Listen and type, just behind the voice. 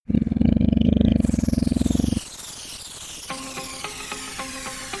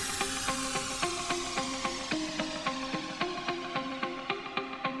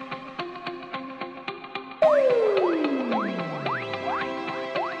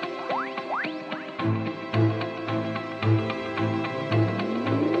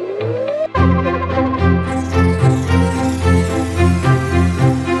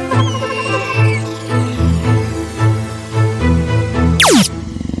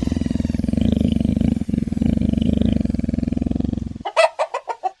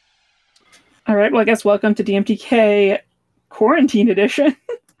right, well, I guess welcome to DMTK Quarantine Edition.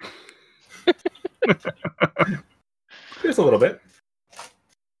 Just a little bit.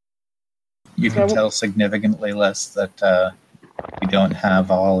 You can tell significantly less that we don't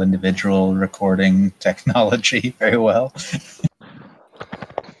have all individual recording technology very well.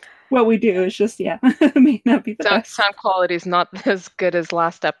 Well, we do. It's just, it may not be the best. Sound quality is not as good as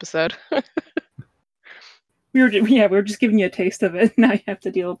last episode. we were just giving you a taste of it. Now you have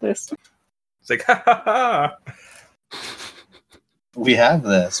to deal with this. It's like, ha ha ha! We have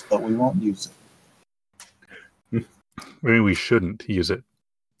this, but we won't use it. Maybe we shouldn't use it.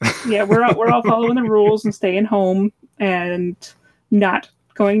 Yeah, we're all following the rules and staying home and not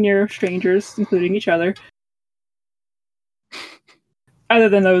going near strangers, including each other. Other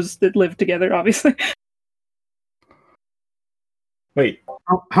than those that live together, obviously. Wait.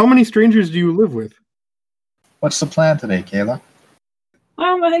 How many strangers do you live with? What's the plan today, Kayla?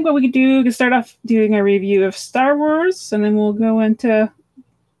 I think what we could do is start off doing a review of Star Wars, and then we'll go into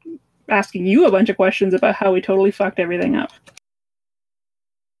asking you a bunch of questions about how we totally fucked everything up.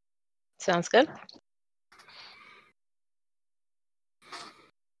 Sounds good.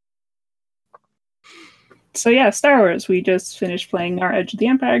 So yeah, Star Wars. We just finished playing our Edge of the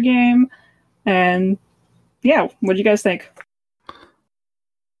Empire game, and yeah, what do you guys think?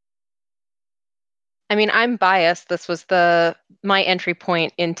 I mean, I'm biased. This was my entry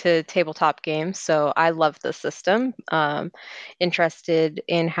point into tabletop games, so I love the system. Interested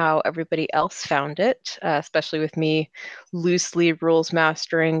in how everybody else found it, especially with me loosely rules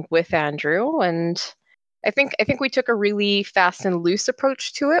mastering with Andrew. And I think we took a really fast and loose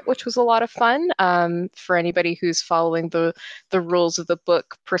approach to it, which was a lot of fun. For anybody who's following the rules of the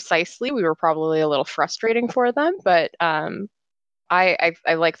book precisely, we were probably a little frustrating for them, but I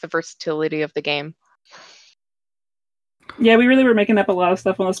like the versatility of the game. Yeah, we really were making up a lot of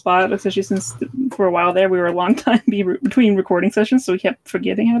stuff on the spot, especially since for a while there we were a long time between recording sessions, so we kept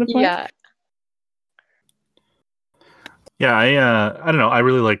forgetting how to play. Yeah, I don't know. I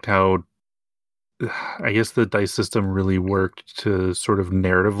really liked how, I guess, the dice system really worked to sort of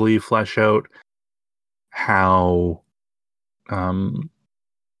narratively flesh out how, I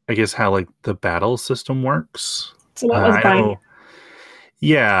guess, how like the battle system works. It's a lot less binding.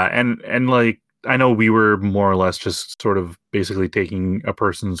 Yeah, and like, I know we were more or less just sort of basically taking a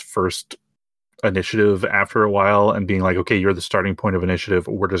person's first initiative after a while and being like, okay, you're the starting point of initiative.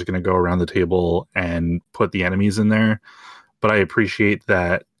 We're just going to go around the table and put the enemies in there. But I appreciate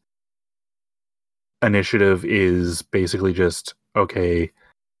that initiative is basically just, okay,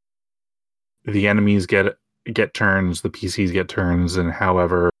 the enemies get turns, the PCs get turns, and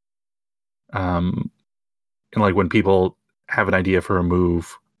however, and like when people have an idea for a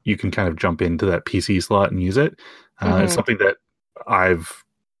move, you can kind of jump into that PC slot and use it. It's something that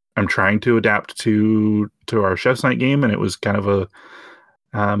I'm trying to adapt to our Chef's Night game, and it was kind of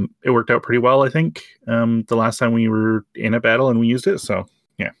it worked out pretty well, I think, the last time we were in a battle and we used it. So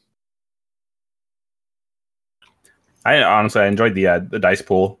yeah, I honestly enjoyed the dice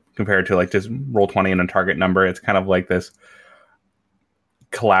pool compared to like just roll 20 and a target number. It's kind of like this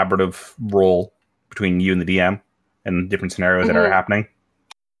collaborative role between you and the DM and different scenarios that are happening.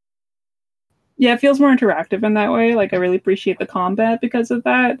 Yeah, it feels more interactive in that way. Like, I really appreciate the combat because of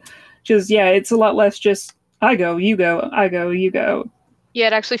that. Just, yeah, it's a lot less just, I go, you go, I go, you go. Yeah,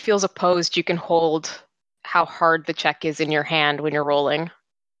 it actually feels opposed. You can hold how hard the check is in your hand when you're rolling.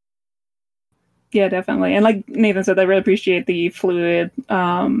 Yeah, definitely. And like Nathan said, I really appreciate the fluid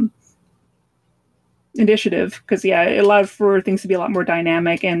initiative because, yeah, it allowed for things to be a lot more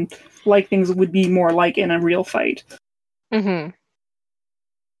dynamic and like things would be more like in a real fight. Mm-hmm.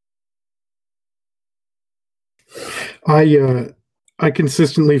 I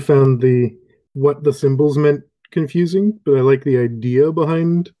consistently found what the symbols meant confusing, but I like the idea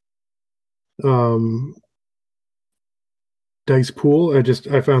behind dice pool.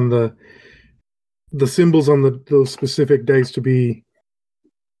 I found the symbols on those specific dice to be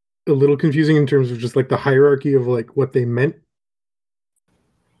a little confusing in terms of just like the hierarchy of like what they meant.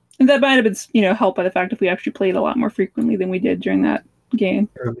 And that might have been, helped by the fact if we actually played a lot more frequently than we did during that game.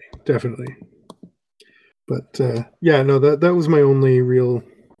 Definitely. But that was my only real,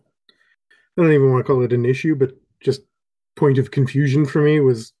 I don't even want to call it an issue, but just point of confusion for me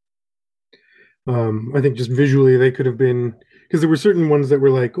was, I think just visually they could have been, because there were certain ones that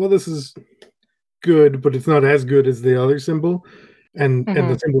were like, well, this is good, but it's not as good as the other symbol. And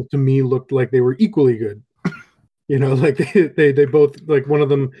the symbols to me looked like they were equally good. Like they both, like one of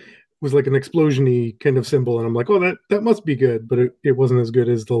them was like an explosion-y kind of symbol. And I'm like, oh, that must be good. But it wasn't as good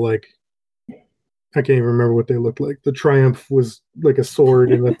as the like I can't even remember what they looked like. The Triumph was like a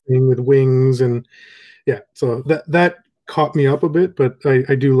sword and a thing with wings, and yeah, so that caught me up a bit. But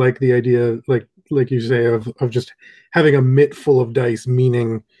I do like the idea, like you say, of just having a mitt full of dice,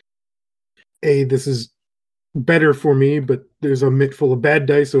 meaning, this is better for me, but there's a mitt full of bad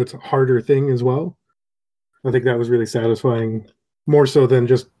dice, so it's a harder thing as well. I think that was really satisfying, more so than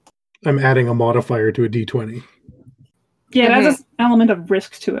just I'm adding a modifier to a D20. Yeah, it has this element of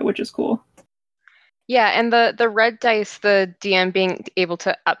risk to it, which is cool. Yeah, and the red dice, the DM being able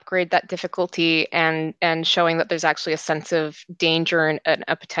to upgrade that difficulty and showing that there's actually a sense of danger and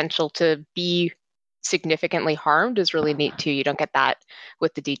a potential to be significantly harmed is really neat too. You don't get that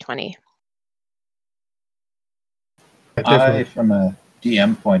with the D20. I, from a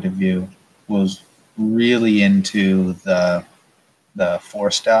DM point of view, was really into the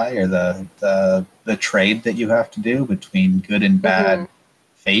force die, or the trade that you have to do between good and bad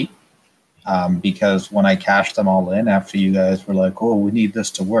fate. Because when I cashed them all in after you guys were like, "Oh, we need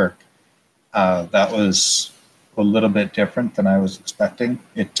this to work," that was a little bit different than I was expecting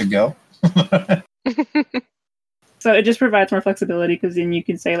it to go. So it just provides more flexibility, because then you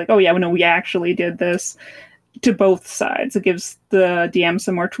can say like, "Oh yeah, no, we actually did this," to both sides. It gives the DM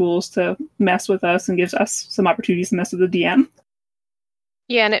some more tools to mess with us and gives us some opportunities to mess with the DM.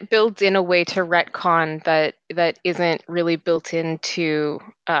 Yeah, and it builds in a way to retcon that isn't really built into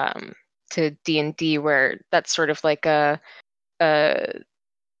to D&D, where that's sort of like a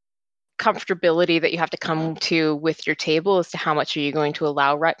comfortability that you have to come to with your table as to how much are you going to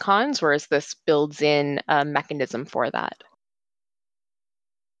allow retcons, whereas this builds in a mechanism for that.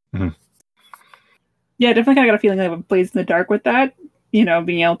 Mm-hmm. Yeah, definitely kind of got a feeling like a Blaze in the Dark with that,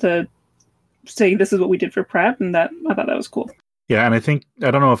 being able to say this is what we did for prep, and that I thought that was cool. Yeah, and I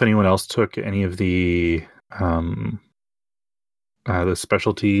don't know if anyone else took any of the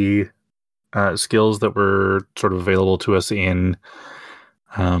specialty skills that were sort of available to us in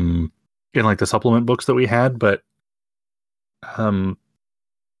like the supplement books that we had, but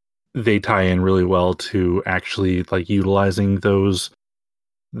they tie in really well to actually like utilizing those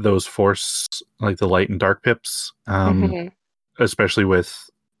force, like the light and dark pips, especially with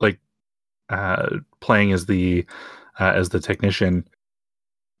like playing as the technician.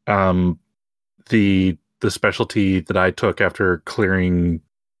 The specialty that I took after clearing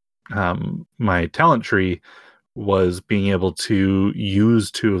my talent tree was being able to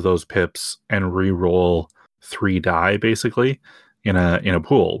use 2 of those pips and re-roll 3 die basically in a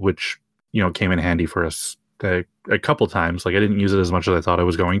pool, which came in handy for us a couple times. Like I didn't use it as much as I thought I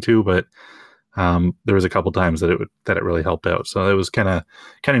was going to, but there was a couple times that it really helped out. So it was kind of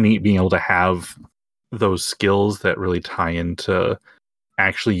neat being able to have those skills that really tie into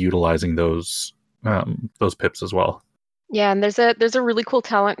actually utilizing those pips as well. Yeah, and there's a really cool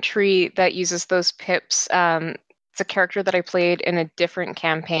talent tree that uses those pips. It's a character that I played in a different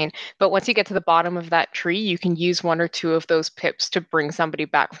campaign, but once you get to the bottom of that tree, you can use 1 or 2 of those pips to bring somebody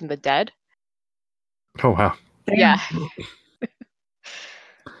back from the dead. Oh wow! Yeah.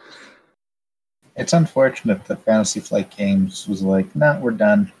 It's unfortunate that Fantasy Flight Games was like, "Nah, we're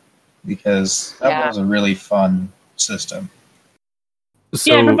done," because that was a really fun system.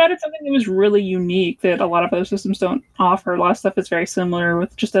 So, yeah, it provided something that was really unique that a lot of other systems don't offer. A lot of stuff is very similar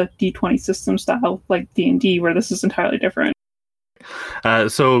with just a D20 system style like D&D, where this is entirely different.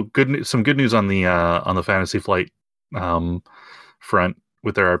 So some good news on the Fantasy Flight front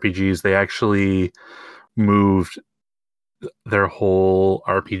with their RPGs. They actually moved their whole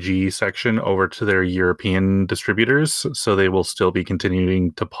RPG section over to their European distributors, so they will still be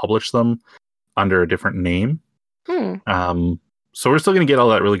continuing to publish them under a different name. So we're still going to get all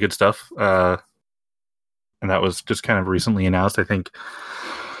that really good stuff. And that was just kind of recently announced, I think.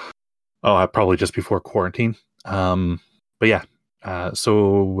 Probably just before quarantine. But yeah,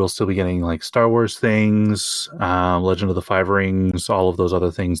 so we'll still be getting like Star Wars things, Legend of the Five Rings, all of those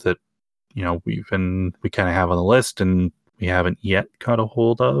other things that, we kind of have on the list and we haven't yet got a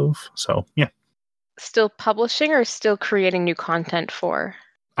hold of. So yeah. Still publishing or still creating new content for?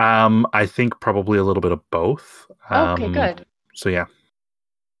 I think probably a little bit of both. Okay, good. So yeah.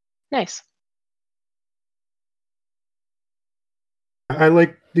 Nice. I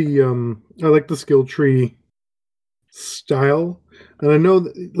like the skill tree style, and I know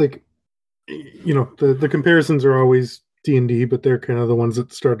that, like, the comparisons are always D&D, but they're kind of the ones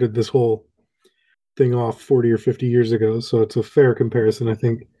that started this whole thing off 40 or 50 years ago, so it's a fair comparison, I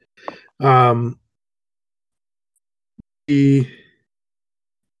think. I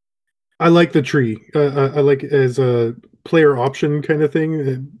like the tree. I like it as a player option kind of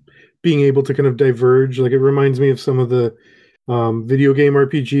thing, being able to kind of diverge. Like, it reminds me of some of the video game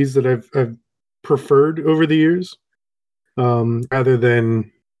RPGs that I've preferred over the years, rather than.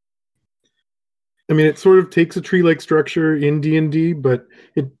 I mean, it sort of takes a tree-like structure in D&D, but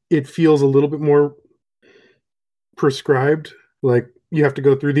it feels a little bit more prescribed. Like you have to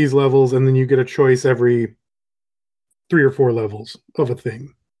go through these levels, and then you get a choice every 3 or 4 levels of a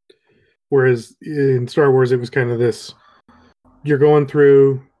thing. Whereas in Star Wars, it was kind of this: you're going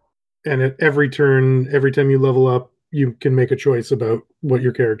through, and at every turn, every time you level up, you can make a choice about what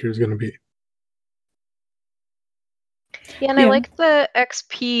your character is going to be. Yeah, and I like the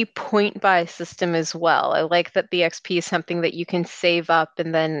XP point buy system as well. I like that the XP is something that you can save up,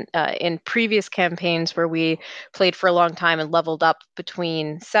 and then in previous campaigns where we played for a long time and leveled up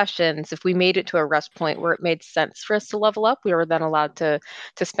between sessions, if we made it to a rest point where it made sense for us to level up, we were then allowed to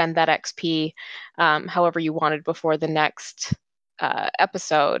spend that XP however you wanted before the next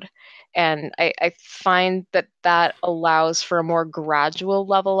episode. And I find that allows for a more gradual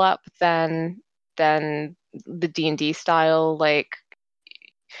level up than the D&D style, like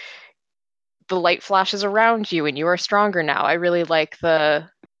the light flashes around you and you are stronger now. I really like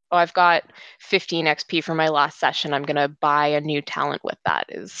I've got 15 XP for my last session, I'm gonna buy a new talent with that,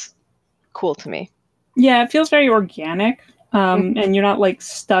 is cool to me. Yeah, it feels very organic. And you're not like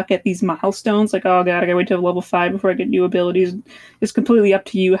stuck at these milestones like, oh god, I gotta wait till level 5 before I get new abilities. It's completely up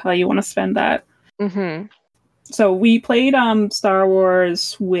to you how you want to spend that. So we played Star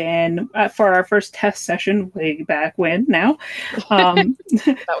Wars for our first test session way back when now.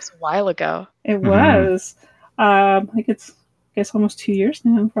 That was a while ago. It was. Like it's, I guess, almost 2 years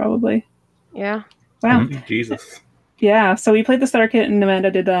now, probably. Yeah. Wow. Jesus. Yeah, so we played the starter kit, and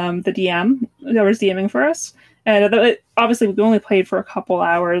Amanda did the DM that was DMing for us. And obviously, we only played for a couple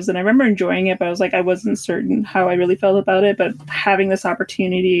hours, and I remember enjoying it, but I was like, I wasn't certain how I really felt about it. But having this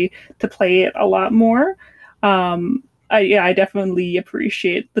opportunity to play it a lot more, I definitely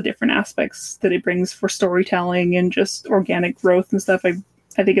appreciate the different aspects that it brings for storytelling and just organic growth and stuff. I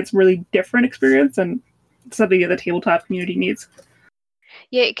think it's a really different experience, and something that the tabletop community needs.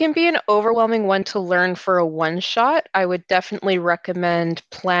 Yeah, it can be an overwhelming one to learn for a one-shot. I would definitely recommend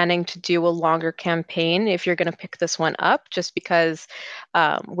planning to do a longer campaign if you're going to pick this one up, just because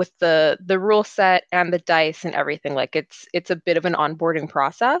with the rule set and the dice and everything, like it's a bit of an onboarding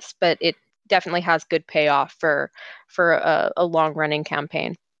process, but it definitely has good payoff for a long-running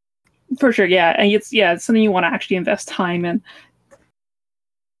campaign. For sure, yeah, and it's something you want to actually invest time in.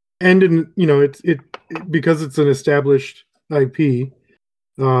 And in it because it's an established IP.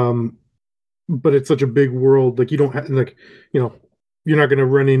 But it's such a big world, like you don't have, like, you're not going to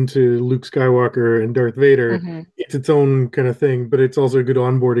run into Luke Skywalker and Darth Vader. It's its own kind of thing, but it's also a good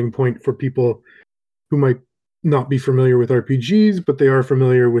onboarding point for people who might not be familiar with RPGs, but they are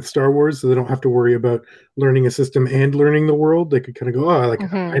familiar with Star Wars, so they don't have to worry about learning a system and learning the world. They could kind of go,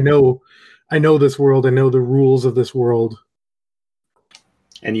 I know this world, I know the rules of this world.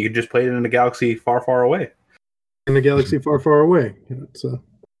 And you could just play it in a galaxy far, far away. In a galaxy far, far away.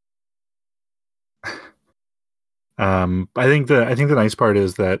 I think the nice part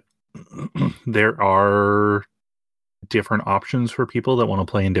is that there are different options for people that want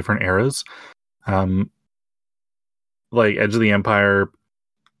to play in different eras. Like Edge of the Empire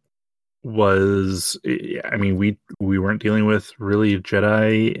was, I mean, we weren't dealing with really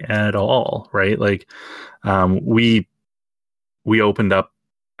Jedi at all, right? Like, we opened up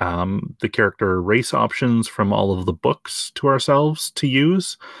the character race options from all of the books to ourselves to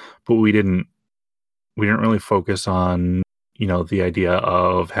use, but we didn't really focus on the idea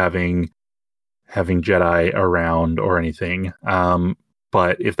of having Jedi around or anything.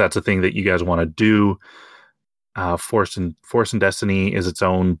 But if that's a thing that you guys want to do, Force and Destiny is its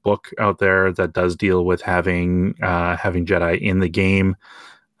own book out there that does deal with having Jedi in the game.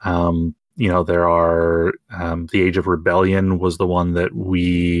 There are the Age of Rebellion was the one that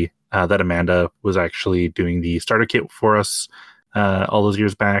that Amanda was actually doing the starter kit for us all those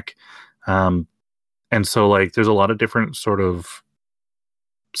years back. And so, like, there's a lot of different sort of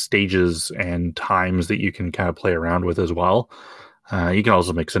stages and times that you can kind of play around with as well. You can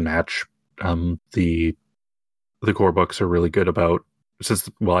also mix and match. The core books are really good about, since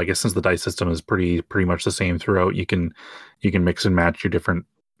the dice system is pretty much the same throughout. You can mix and match your different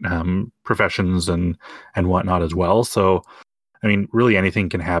professions and whatnot as well. So, I mean, really anything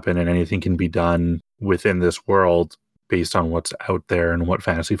can happen and anything can be done within this world based on what's out there and what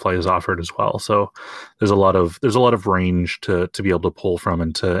Fantasy Flight has offered as well. So there's a lot of range to be able to pull from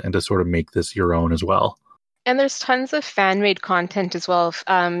and to sort of make this your own as well. And there's tons of fan-made content as well.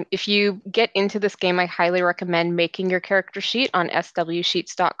 If you get into this game, I highly recommend making your character sheet on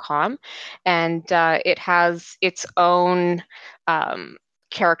swsheets.com. And it has its own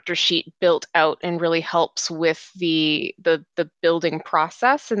character sheet built out and really helps with the building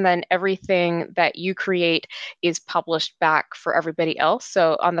process. And then everything that you create is published back for everybody else.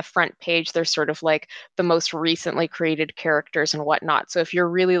 So on the front page, there's sort of like the most recently created characters and whatnot. So if you're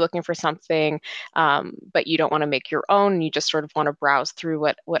really looking for something, but you don't want to make your own, you just sort of want to browse through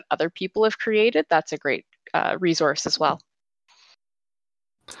what other people have created, that's a great resource as well.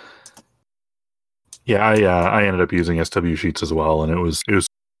 Yeah, I ended up using SW Sheets as well, and it was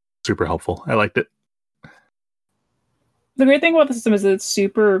super helpful. I liked it. The great thing about the system is that it's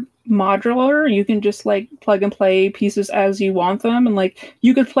super modular. You can just like plug and play pieces as you want them, and like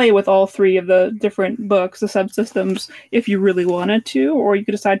you could play with all three of the different books, the subsystems, if you really wanted to, or you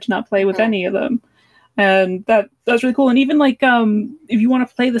could decide to not play with any of them, and that's really cool. And even like if you want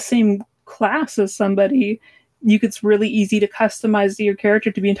to play the same class as somebody, it's really easy to customize your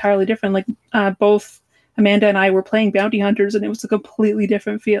character to be entirely different. Like both Amanda and I were playing bounty hunters, and it was a completely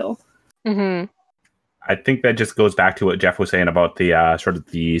different feel. Mm-hmm. I think that just goes back to what Jeff was saying about the sort of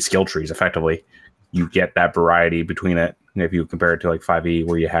the skill trees. Effectively, you get that variety between it. If you compare it to like 5e,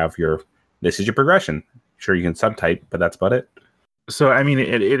 where you have this is your progression. Sure, you can subtype, but that's about it. So I mean,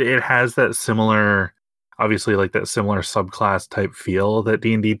 it has that similar, obviously, like that similar subclass type feel that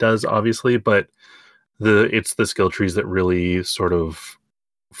D&D does, obviously, but it's the skill trees that really sort of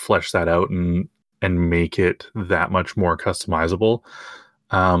flesh that out and make it that much more customizable.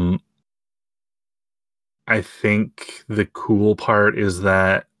 I think the cool part is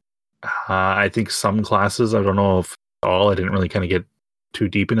that I think some classes, I don't know if all, I didn't really kind of get too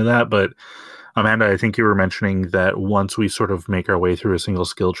deep into that, but Amanda, I think you were mentioning that once we sort of make our way through a single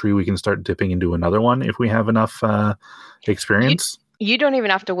skill tree, we can start dipping into another one if we have enough experience. You don't even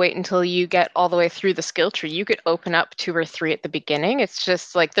have to wait until you get all the way through the skill tree. You could open up 2 or 3 at the beginning. It's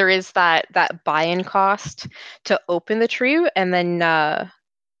just like there is that buy-in cost to open the tree, and then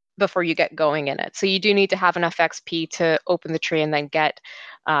before you get going in it. So you do need to have enough XP to open the tree and then get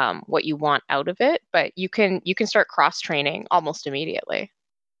what you want out of it. But you can start cross-training almost immediately.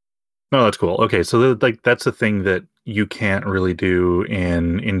 No, that's cool. Okay, so that's the thing that you can't really do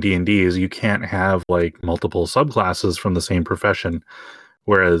in D&D is you can't have like multiple subclasses from the same profession,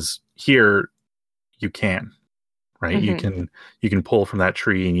 whereas here you can, right? Mm-hmm. You can pull from that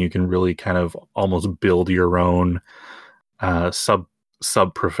tree and you can really kind of almost build your own sub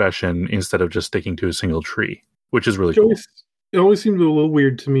profession instead of just sticking to a single tree, which is really cool. It always seemed a little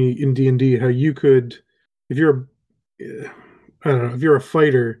weird to me in D&D how you could, if you're a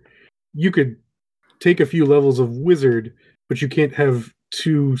fighter, you could take a few levels of wizard, but you can't have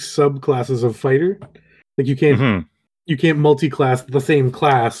 2 subclasses of fighter. Like you can't multi-class the same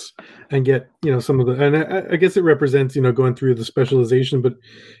class and get, some of the, and I guess it represents, going through the specialization. But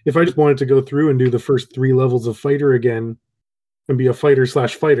if I just wanted to go through and do the first 3 levels of fighter again and be a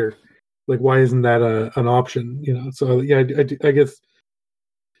fighter/fighter, like why isn't that an option? So yeah, I guess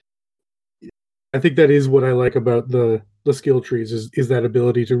I think that is what I like about the skill trees is that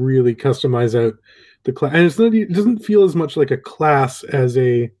ability to really customize out the class. And it doesn't feel as much like a class as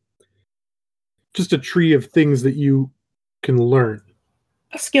just a tree of things that you can learn.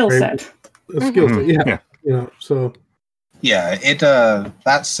 A skill set. A skill set, yeah. So yeah,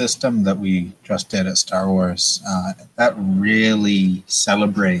 that system that we just did at Star Wars, that really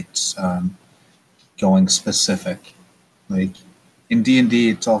celebrates going specific. Like in D&D,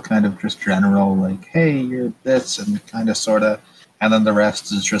 it's all kind of just general, like, hey, you're this, and kind of, sort of, and then the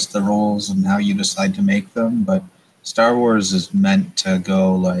rest is just the rules and how you decide to make them. But Star Wars is meant to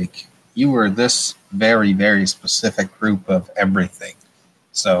go, like, you were this very, very specific group of everything.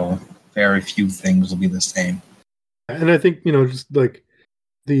 So very few things will be the same. And I think, just like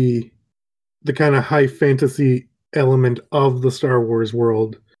the kind of high fantasy element of the Star Wars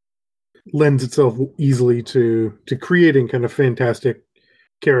world lends itself easily to creating kind of fantastic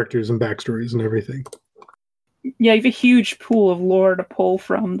characters and backstories and everything. Yeah, you have a huge pool of lore to pull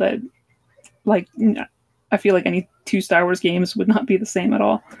from that, like, I feel like any 2 Star Wars games would not be the same at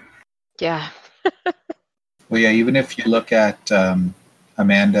all. Yeah. Well, yeah, even if you look at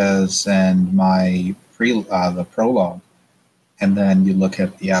Amanda's and my the prologue, and then you look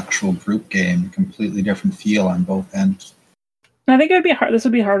at the actual group game, completely different feel on both ends. I think this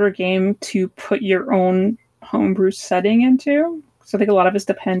would be a harder game to put your own homebrew setting into. So I think a lot of it's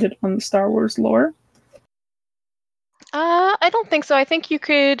dependent on the Star Wars lore. I don't think so. I think you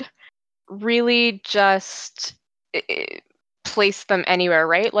could really just place them anywhere,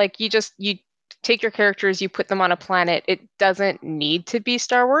 right? Like you take your characters, you put them on a planet. It doesn't need to be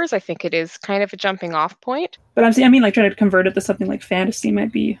Star Wars. I think it is kind of a jumping off point. But I mean, like trying to convert it to something like fantasy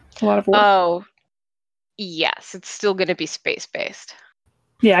might be a lot of work. Oh, yes, it's still going to be space-based.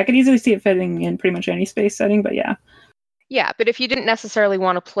 Yeah, I could easily see it fitting in pretty much any space setting, but yeah. Yeah, but if you didn't necessarily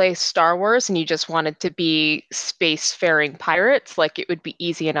want to play Star Wars and you just wanted to be spacefaring pirates, like it would be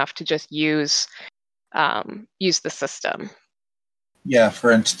easy enough to just use the system. Yeah, for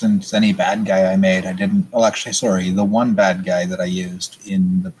instance, any bad guy I made, I didn't... Well, actually, sorry, the one bad guy that I used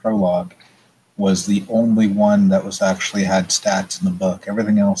in the prologue was the only one that was actually had stats in the book.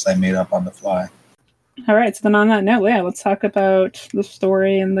 Everything else I made up on the fly. All right, so then on that note, yeah, let's talk about the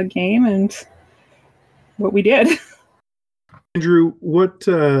story and the game and what we did. Andrew, what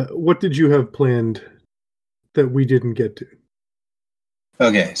did you have planned that we didn't get to?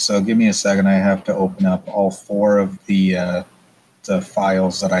 Okay, so give me a second. I have to open up all 4 of the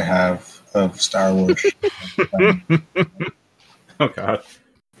files that I have of Star Wars. Oh, God.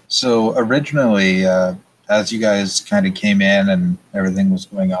 So originally, as you guys kind of came in and everything was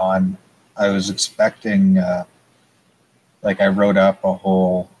going on, I was expecting, I wrote up a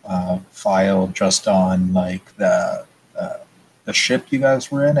whole file just on, the ship you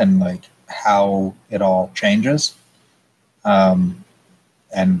guys were in and, how it all changes.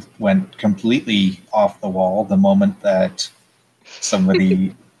 And went completely off the wall the moment that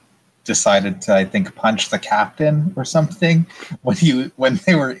somebody decided to, I think, punch the captain or something when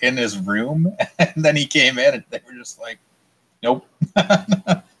they were in his room, and then he came in and they were just like, nope.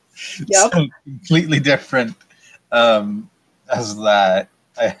 Yep. So completely different as that.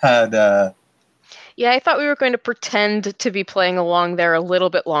 I had Yeah, I thought we were going to pretend to be playing along there a little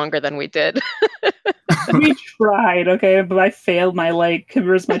bit longer than we did. We tried, okay, but I failed my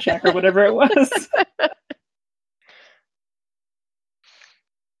charisma check or whatever it was.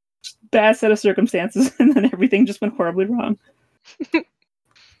 Bad set of circumstances, and then everything just went horribly wrong.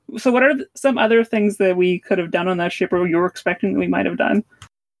 So what are some other things that we could have done on that ship, or you were expecting that we might have done?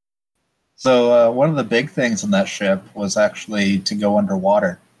 So one of the big things on that ship was actually to go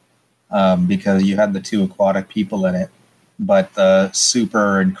underwater, because you had the 2 aquatic people in it, but the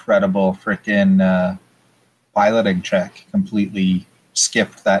super incredible frickin' piloting check completely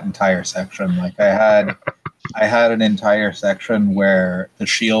skipped that entire section. I had an entire section where the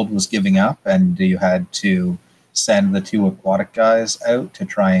shield was giving up and you had to send the 2 aquatic guys out to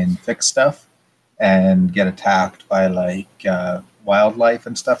try and fix stuff and get attacked by wildlife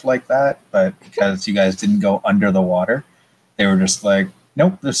and stuff like that. But because you guys didn't go under the water, they were just like,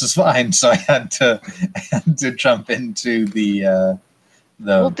 nope, this is fine. So I had to jump into the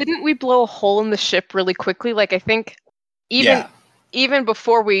Well, didn't we blow a hole in the ship really quickly? I think even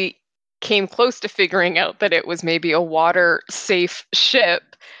before we came close to figuring out that it was maybe a water-safe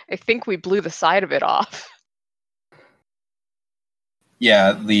ship, I think we blew the side of it off.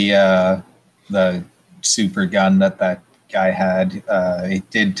 Yeah, the super gun that guy had, it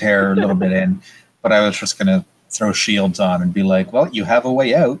did tear a little bit in, but I was just going to throw shields on and be like, well, you have a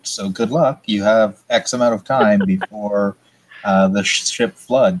way out, so good luck. You have X amount of time before the ship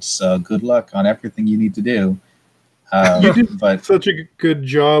floods, so good luck on everything you need to do. You did such a good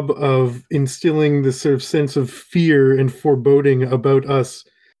job of instilling this sort of sense of fear and foreboding about us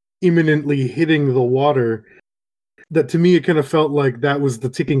imminently hitting the water that to me it kind of felt like that was the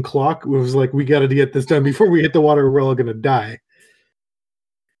ticking clock. It was like, we got to get this done before we hit the water or we're all going to die.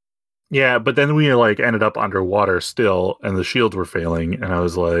 Yeah, but then we ended up underwater still and the shields were failing, and I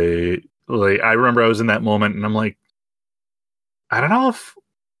was like I remember I was in that moment and I'm like, I don't know if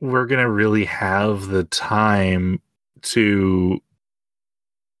we're going to really have the time to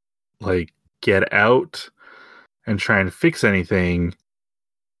get out and try and fix anything,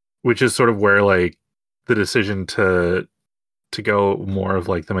 which is sort of where the decision to go more of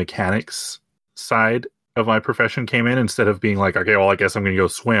the mechanics side of my profession came in, instead of being okay, well, I guess I'm going to go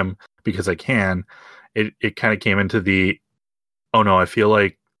swim because I can. It kind of came into the, oh no, I feel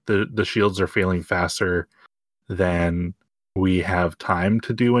like the shields are failing faster than we have time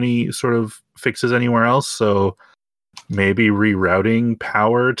to do any sort of fixes anywhere else, so maybe rerouting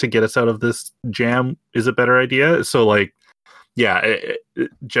power to get us out of this jam is a better idea. So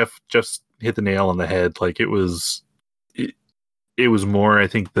Jeff just hit the nail on the head. It was more, I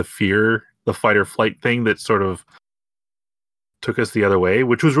think, the fear, the fight or flight thing that sort of took us the other way,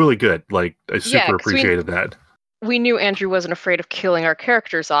 which was really good. I super appreciated that. We knew Andrew wasn't afraid of killing our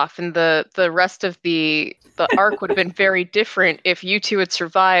characters off, and the rest of the arc would have been very different if you 2 had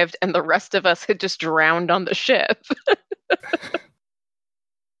survived and the rest of us had just drowned on the ship.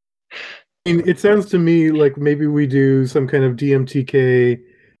 It sounds to me like maybe we do some kind of DMTK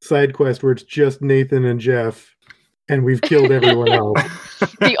side quest where it's just Nathan and Jeff, and we've killed everyone else.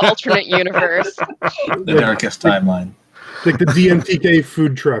 The alternate universe. The darkest timeline. Like the DMTK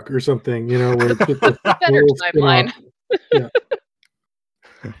food truck or something, where it's just a better timeline. Yeah.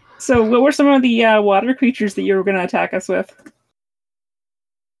 So, what were some of the water creatures that you were going to attack us with?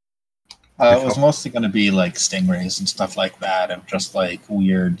 It was mostly going to be like stingrays and stuff like that, of just like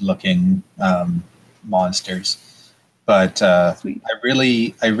weird looking monsters. But I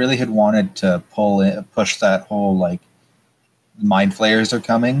really had wanted to push that whole like mind flayers are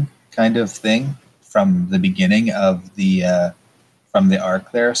coming kind of thing from the beginning of the from the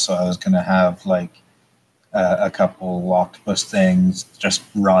arc there. So I was going to have like a couple octopus things just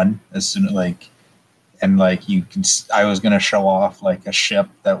run as soon as you can. I was going to show off like a ship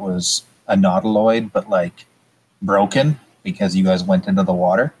that was a nautiloid, but like broken because you guys went into the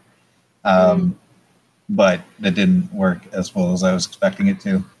water. But that didn't work as well as I was expecting it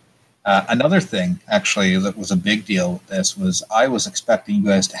to. Another thing, actually, that was a big deal with this was I was expecting you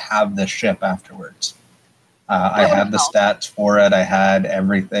guys to have this ship afterwards. I had the stats for it. I had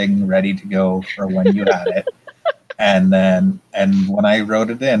everything ready to go for when you had it. And when I wrote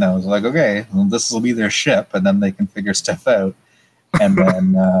it in, I was like, okay, well, this will be their ship, and then they can figure stuff out. And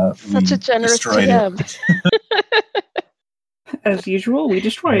then such a generous DM. As usual, we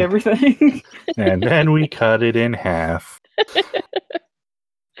destroy everything. And then we cut it in half.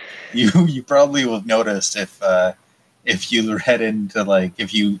 You probably will have noticed if you read into like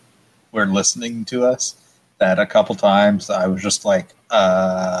if you were listening to us that a couple times I was just like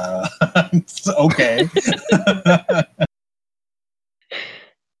okay.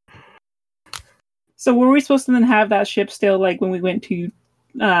 So were we supposed to then have that ship still like when we went to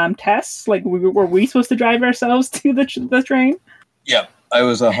tests? Like were we supposed to drive ourselves to the train? Yeah, I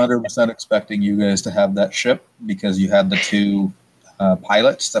was 100% expecting you guys to have that ship because you had the two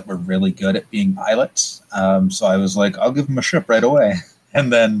pilots that were really good at being pilots. So I was like, I'll give them a ship right away.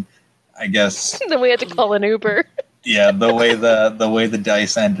 And then I guess then we had to call an Uber. Yeah, the way the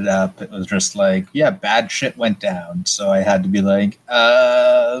dice ended up, it was just like, yeah, bad shit went down. So I had to be like,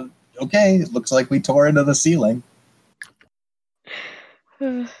 okay, it looks like we tore into the ceiling.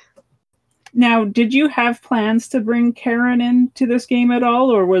 Now, did you have plans to bring Karen into this game at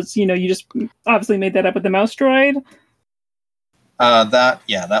all, or was you just obviously made that up with the mouse droid?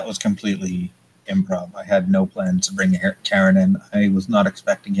 That was completely improv. I had no plans to bring Karen in. I was not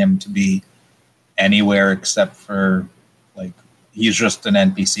expecting him to be anywhere except for like he's just an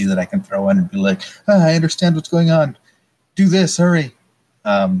NPC that I can throw in and be like, I understand what's going on. Do this, hurry.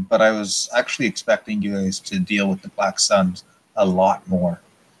 But I was actually expecting you guys to deal with the Black Suns a lot more.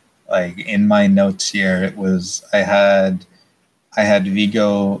 Like in my notes here, it was I had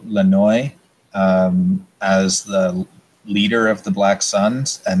Vigo Lanoy as the leader of the Black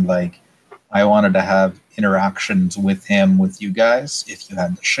Suns, and like I wanted to have interactions with him, with you guys, if you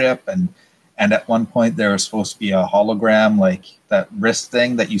had the ship, and at one point there was supposed to be a hologram, like that wrist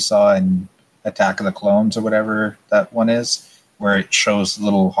thing that you saw in Attack of the Clones or whatever that one is, where it shows a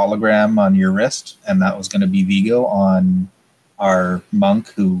little hologram on your wrist, and that was going to be Vigo on our monk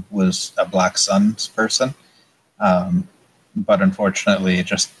who was a Black Suns person. But unfortunately, it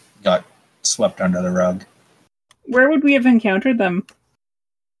just got swept under the rug. Where would we have encountered them?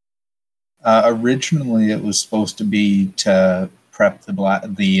 Originally, it was supposed to be to prep the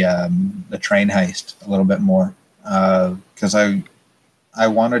train heist a little bit more, because I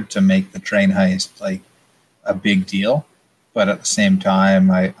wanted to make the train heist like a big deal, but at the same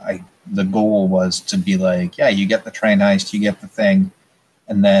time, the goal was to be like, yeah, you get the train heist, you get the thing,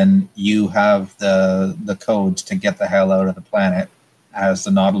 and then you have the codes to get the hell out of the planet as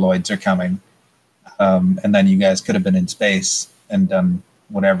the nautiloids are coming. And then you guys could have been in space and done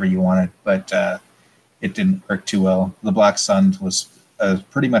whatever you wanted, but it didn't work too well. The Black Suns was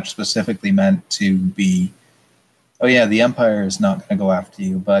pretty much specifically meant to be, oh yeah, the Empire is not going to go after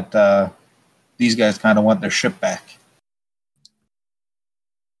you, but these guys kind of want their ship back.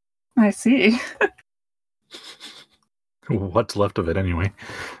 I see. What's left of it anyway?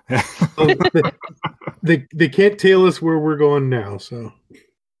 They can't tell us where we're going now, so.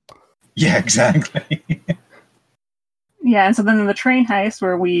 Yeah, exactly. Yeah, and so then in the train heist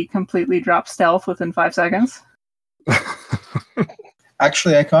where we completely drop stealth within 5 seconds.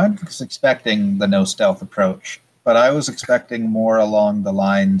 Actually, I kind of was expecting the no stealth approach, but I was expecting more along the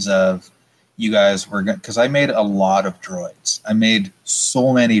lines of you guys were going, because I made a lot of droids. I made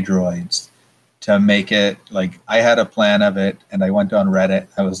so many droids to make it like I had a plan of it, and I went on Reddit.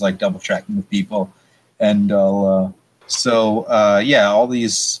 I was like double checking with people, and all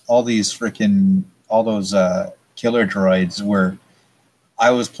those killer droids were.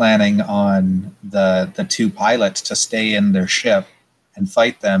 I was planning on the two pilots to stay in their ship and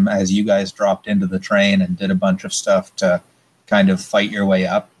fight them as you guys dropped into the train and did a bunch of stuff to kind of fight your way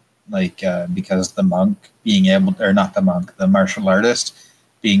up, like because the monk the martial artist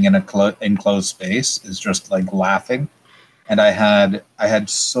being in a enclosed space is just like laughing. And I had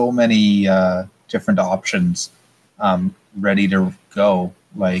so many different options ready to go.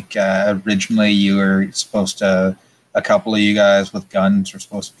 Like originally, you were supposed to, a couple of you guys with guns were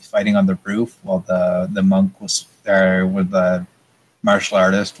supposed to be fighting on the roof, while the monk was there with the martial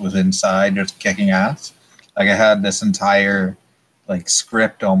artist was inside just kicking ass. Like I had this entire like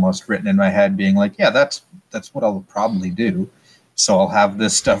script almost written in my head, being like, yeah, that's what I'll probably do. So I'll have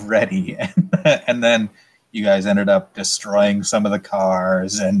this stuff ready, and then you guys ended up destroying some of the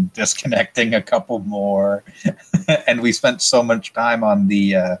cars and disconnecting a couple more, and we spent so much time on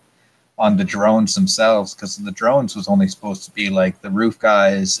the drones themselves, because the drones was only supposed to be like the roof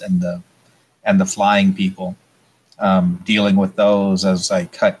guys and the flying people, dealing with those as I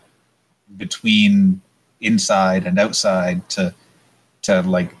cut between inside and outside to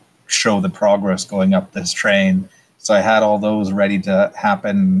like show the progress going up this train. So I had all those ready to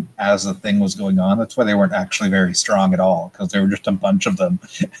happen as the thing was going on. That's why they weren't actually very strong at all, because there were just a bunch of them.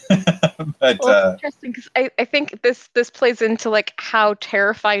 But well, it's interesting, because I think this plays into like how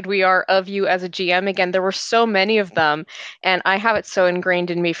terrified we are of you as a GM. Again, there were so many of them, and I have it so ingrained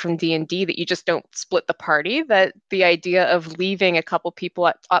in me from D&D that you just don't split the party, that the idea of leaving a couple people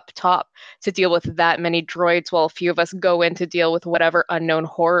up top to deal with that many droids while a few of us go in to deal with whatever unknown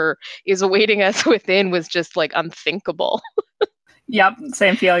horror is awaiting us within was just like unthinkable. Yep,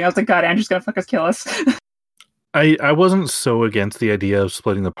 same feeling. I was like, God, Andrew's gonna fuck us, kill us. I wasn't so against the idea of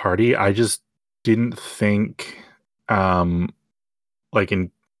splitting the party. I just didn't think, like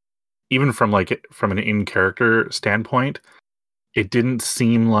even from an in-character standpoint, it didn't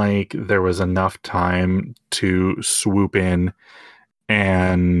seem like there was enough time to swoop in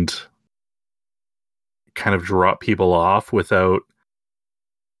and kind of drop people off without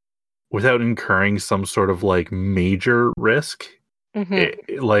incurring some sort of like major risk.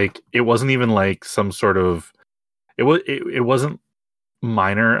 Mm-hmm. It wasn't even like some sort of, it wasn't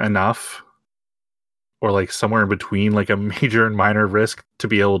minor enough, or like somewhere in between like a major and minor risk, to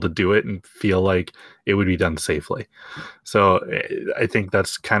be able to do it and feel like it would be done safely. So I think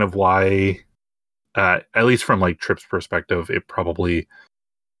that's kind of why, at least from like Trip's perspective, it probably,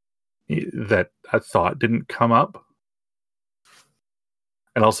 that thought didn't come up.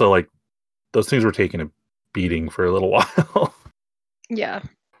 And also, like, those things were taking a beating for a little while. Yeah.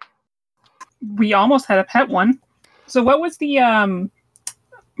 We almost had a pet one. So what was the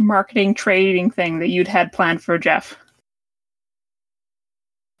marketing trading thing that you'd had planned for Jeff?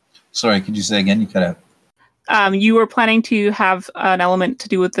 Sorry, could you say again? You cut out. You were planning to have an element to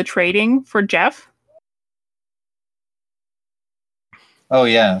do with the trading for Jeff? Oh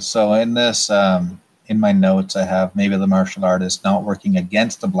yeah. So in this, in my notes, I have maybe the martial artist not working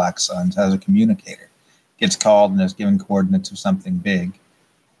against the Black Suns as a communicator gets called and is given coordinates of something big,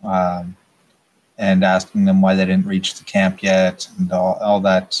 and asking them why they didn't reach the camp yet, and all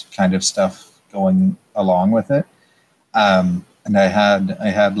that kind of stuff going along with it. And I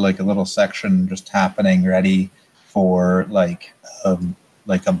had like a little section just happening ready for like a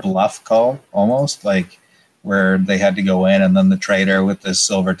bluff call, almost like where they had to go in, and then the trader with this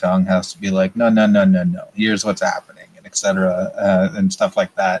silver tongue has to be like, no, here's what's happening, and etc. And stuff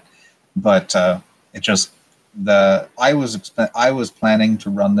like that. But it just I was planning to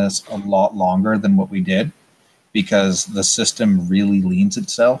run this a lot longer than what we did, because the system really leans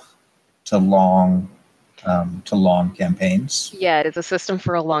itself to long campaigns. Yeah, it is a system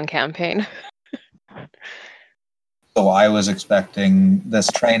for a long campaign. So I was expecting this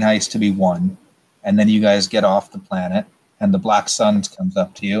train heist to be won, and then you guys get off the planet, and the Black Suns comes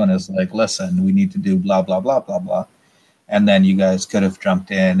up to you and is like, listen, we need to do blah, blah, blah, blah, blah. And then you guys could have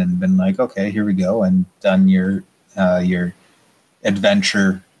jumped in and been like, okay, here we go, and done your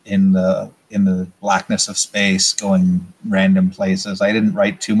adventure in the blackness of space, going random places. I didn't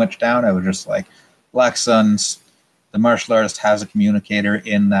write too much down. I was just like, Black Suns, the martial artist has a communicator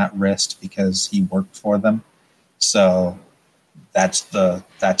in that wrist because he worked for them. So that's the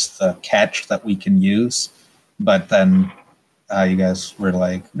catch that we can use. But then you guys were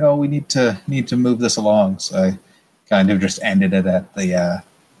like, no, we need to move this along. So I kind of just ended it at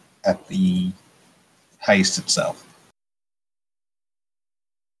the heist itself.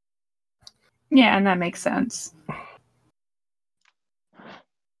 Yeah, and that makes sense.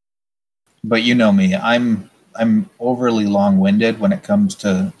 But you know me, I'm overly long-winded when it comes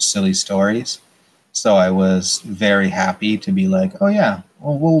to silly stories. So I was very happy to be like, oh yeah,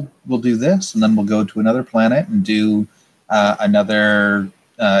 well we'll do this, and then we'll go to another planet and do another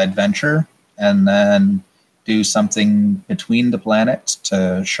adventure, and then do something between the planets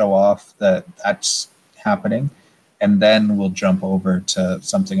to show off that that's happening, and then we'll jump over to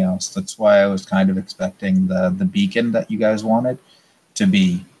something else. That's why I was kind of expecting the beacon that you guys wanted to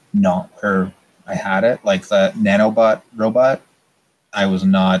be not where I had it. Like the nanobot robot,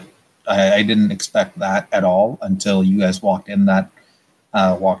 I didn't expect that at all until you guys walked into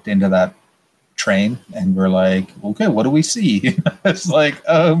that train and we're like, okay, what do we see? It's like,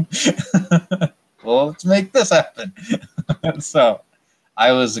 well, let's make this happen. So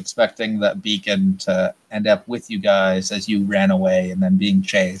I was expecting that beacon to end up with you guys as you ran away and then being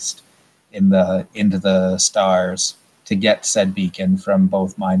chased into the stars to get said beacon from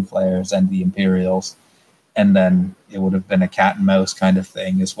both Mind Flayers and the Imperials. And then it would have been a cat and mouse kind of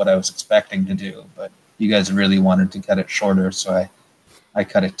thing is what I was expecting to do. But you guys really wanted to cut it shorter, so I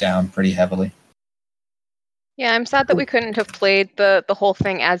cut it down pretty heavily. Yeah, I'm sad that we couldn't have played the whole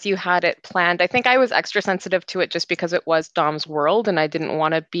thing as you had it planned. I think I was extra sensitive to it just because it was Dom's world, and I didn't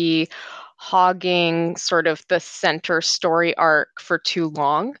want to be hogging sort of the center story arc for too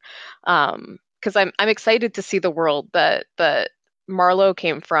long. Because I'm excited to see the world that Marlowe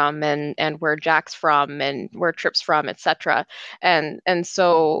came from, and where Jack's from, and where Trip's from, etc. And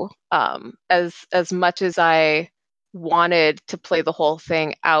so as much as I wanted to play the whole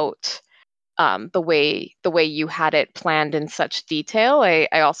thing out. The way you had it planned in such detail, I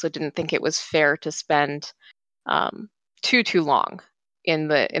also didn't think it was fair to spend too long in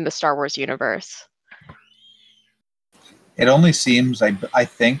the Star Wars universe. It only seems, I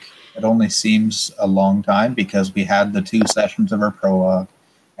think it only seems a long time because we had the 2 sessions of our prologue,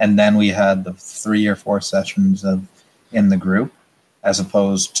 and then we had the 3 or 4 sessions in the group, as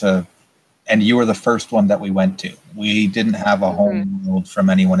opposed to, and you were the first one that we went to. We didn't have a home world from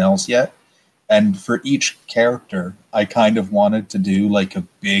anyone else yet. And for each character, I kind of wanted to do like a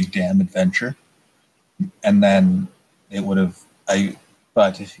big damn adventure. And then it would have,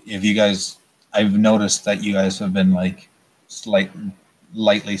 but if you guys, I've noticed that you guys have been like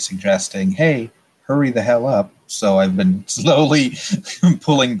lightly suggesting, hey, hurry the hell up. So I've been slowly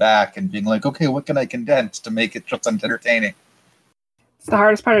pulling back and being like, okay, what can I condense to make it just entertaining? It's the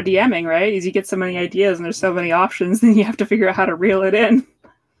hardest part of DMing, right? Is you get so many ideas and there's so many options, then you have to figure out how to reel it in.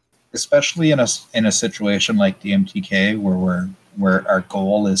 Especially in a situation like DMTK where our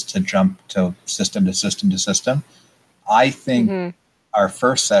goal is to jump to system to system to system. I think our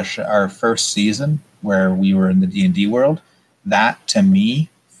first season where we were in the D&D world, that to me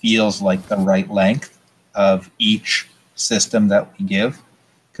feels like the right length of each system that we give,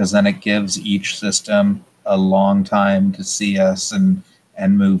 because then it gives each system a long time to see us and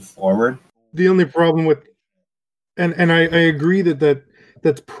move forward. The only problem with, and I agree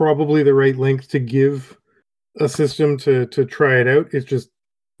that's probably the right length to give a system to try it out. It's just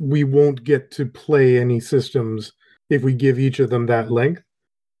we won't get to play any systems if we give each of them that length.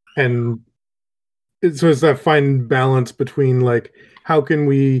 And so it's that fine balance between like, how can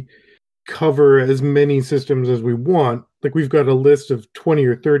we cover as many systems as we want? Like we've got a list of 20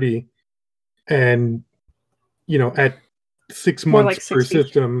 or 30 and, at 6 months per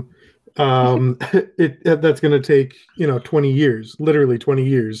system, that's going to take 20 years, literally 20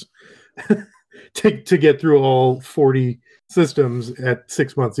 years to get through all 40 systems at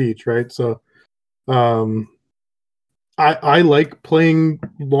 6 months each, right? So I like playing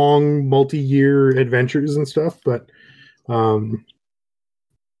long multi-year adventures and stuff, but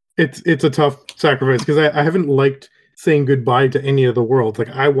it's a tough sacrifice because I haven't liked saying goodbye to any of the worlds. Like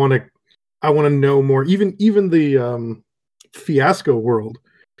I want to know more, even the Fiasco world.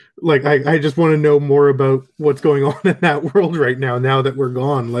 Like I just want to know more about what's going on in that world right now that we're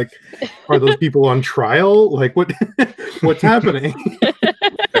gone. Like, are those people on trial? Like what's happening?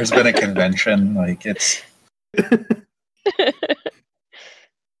 There's been a convention, like it's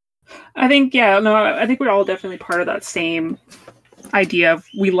I think we're all definitely part of that same idea of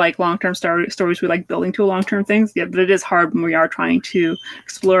we like long-term stories, we like building to long-term things. Yeah, but it is hard when we are trying to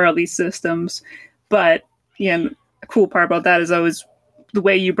explore all these systems. But a cool part about that is always the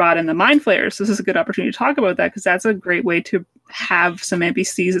way you brought in the Mind Flayers. This is a good opportunity to talk about that because that's a great way to have some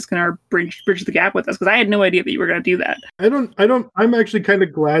NPCs that's going to bridge the gap with us. Because I had no idea that you were going to do that. I'm actually kind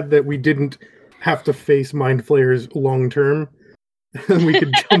of glad that we didn't have to face Mind Flayers long term. And we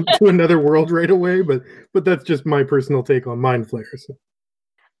could jump to another world right away, but that's just my personal take on Mind Flayers.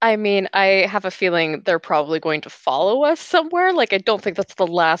 I mean, I have a feeling they're probably going to follow us somewhere. Like, I don't think that's the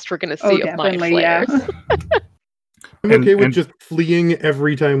last we're going to see of Mind Flayers. Yeah. I'm okay with just fleeing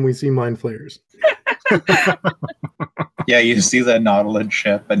every time we see Mind Flayers. Yeah, you see the Nautilus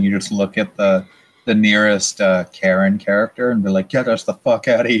ship, and you just look at the nearest Karen character and be like, "Get us the fuck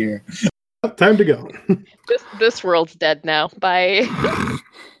out of here." Time to go. This world's dead now. Bye.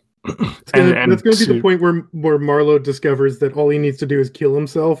 That's going to be the point where Marlowe discovers that all he needs to do is kill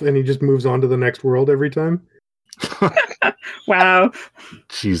himself, and he just moves on to the next world every time. Wow.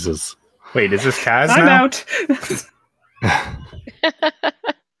 Jesus. Wait, is this Kaz I'm now? out.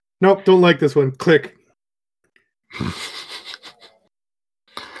 Nope, don't like this one. Click.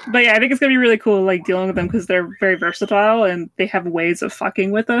 But yeah, I think it's gonna be really cool, like dealing with them because they're very versatile and they have ways of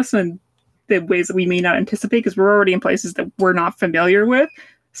fucking with us and the ways that we may not anticipate because we're already in places that we're not familiar with.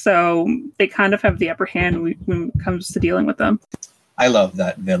 So they kind of have the upper hand when it comes to dealing with them. I love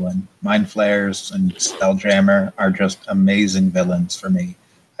that villain. Mind Flayers and Spelljammer are just amazing villains for me.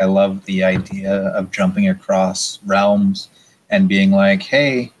 I love the idea of jumping across realms and being like,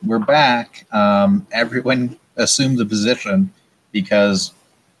 hey, we're back. Everyone assume the position because,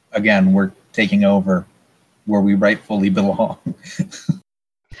 again, we're taking over where we rightfully belong.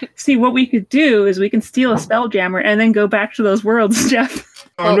 See, what we could do is we can steal a Spelljammer and then go back to those worlds, Jeff.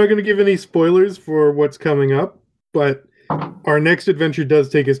 I'm not going to give any spoilers for what's coming up, but our next adventure does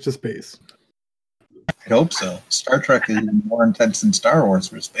take us to space. I hope so. Star Trek is more intense than Star Wars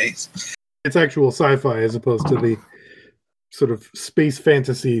for space. It's actual sci-fi as opposed to the sort of space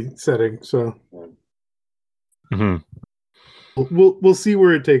fantasy setting. So we'll see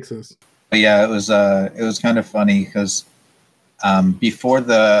where it takes us. But yeah, it was kind of funny because before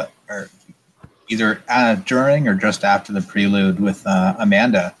either during or just after the prelude with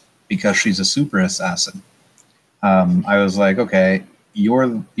Amanda, because she's a super assassin, I was like, okay,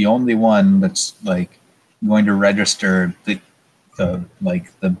 you're the only one that's like going to register the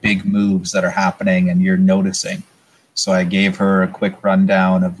big moves that are happening and you're noticing. So I gave her a quick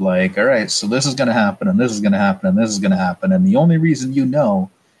rundown of like, all right, so this is going to happen and this is going to happen and this is going to happen. And the only reason you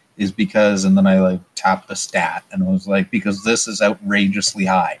know is because, and then I like tapped the stat and I was like, because this is outrageously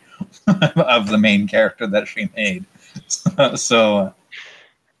high of the main character that she made. So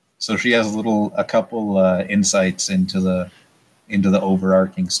she has a couple insights into the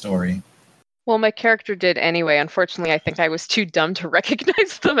overarching story. Well, my character did anyway. Unfortunately, I think I was too dumb to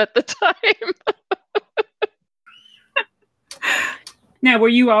recognize them at the time. Now, were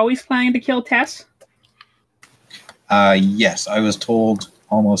you always planning to kill Tess? Yes, I was told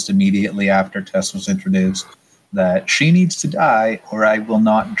almost immediately after Tess was introduced that she needs to die or I will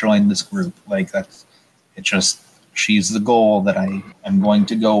not join this group. Like she's the goal that I am going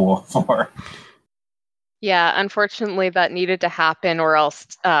to go for. Yeah, unfortunately that needed to happen or else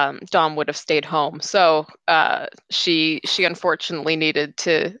Dom would have stayed home. So she unfortunately needed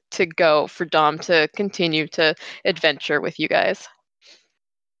to go for Dom to continue to adventure with you guys.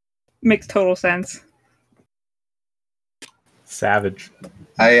 Makes total sense. Savage.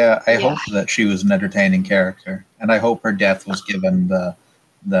 I hope that she was an entertaining character, and I hope her death was given the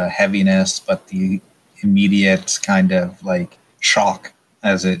heaviness, but the immediate kind of like shock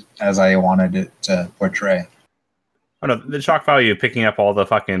as I wanted it to portray. Oh no, the shock value of picking up all the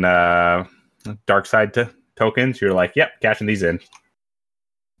fucking dark side tokens. You're like, yep, cashing these in.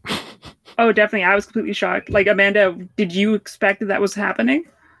 Oh, definitely. I was completely shocked. Like, Amanda, did you expect that was happening?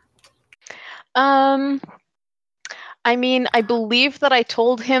 I mean, I believe that I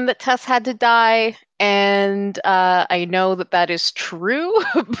told him that Tess had to die, and I know that is true,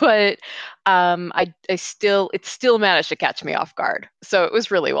 but it still managed to catch me off guard. So it was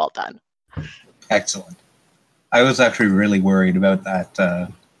really well done. Excellent. I was actually really worried about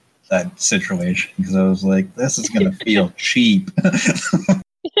that situation because I was like, this is going to feel cheap.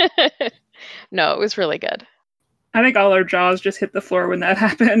 No, it was really good. I think all our jaws just hit the floor when that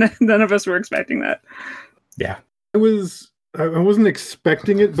happened. None of us were expecting that. Yeah. I wasn't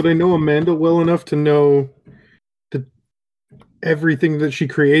expecting it, but I know Amanda well enough to know that everything that she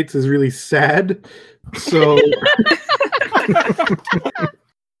creates is really sad. So it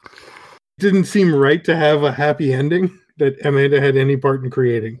didn't seem right to have a happy ending that Amanda had any part in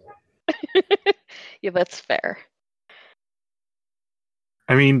creating. Yeah, that's fair.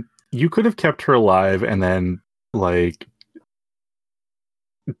 I mean, you could have kept her alive and then like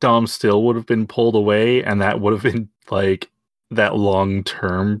Dom still would have been pulled away, and that would have been like that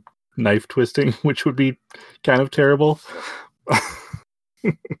long-term knife twisting, which would be kind of terrible.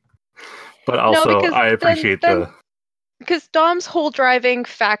 But also, I appreciate because Dom's whole driving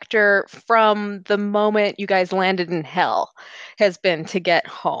factor from the moment you guys landed in hell has been to get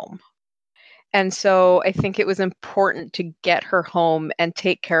home. And so I think it was important to get her home and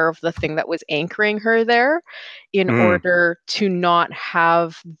take care of the thing that was anchoring her there in order to not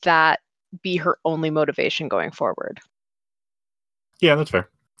have that be her only motivation going forward. Yeah, that's fair.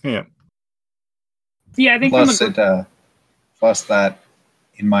 Yeah. Yeah, I think plus that,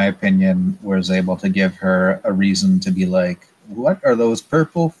 in my opinion, was able to give her a reason to be like, what are those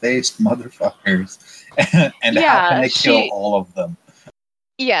purple-faced motherfuckers? And how can they kill all of them?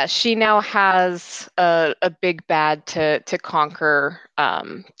 Yeah, she now has a big bad to conquer,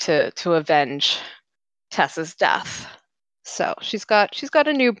 to avenge Tessa's death. So she's got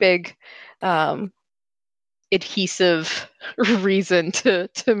a new big adhesive reason to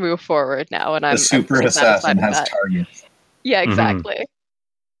move forward now, and the super assassin has targets. Yeah, exactly.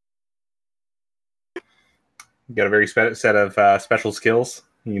 You got a very set of special skills.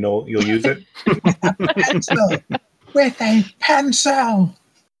 You'll use it. Pencil with a pencil.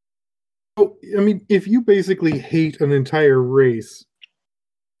 Oh, I mean, if you basically hate an entire race,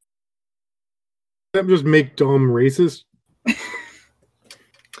 that just make Dom racist.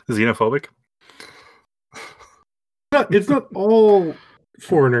 Xenophobic? It's not all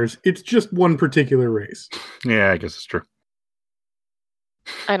foreigners. It's just one particular race. Yeah, I guess it's true.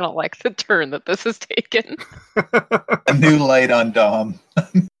 I don't like the turn that this has taken. A new light on Dom.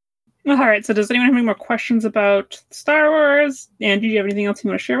 All right, so does anyone have any more questions about Star Wars? And do you have anything else you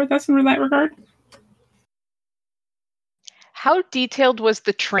want to share with us in that regard? How detailed was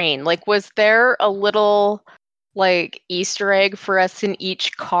the train? Like, was there a little, like, Easter egg for us in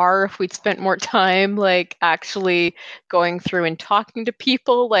each car if we'd spent more time, like, actually going through and talking to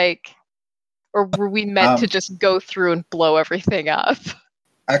people? Like, or were we meant to just go through and blow everything up?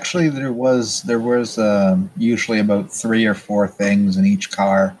 Actually, there was usually about 3 or 4 things in each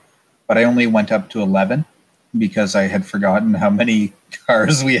car, but I only went up to 11 because I had forgotten how many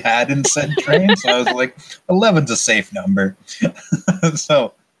cars we had in said train. So I was like, 11's a safe number.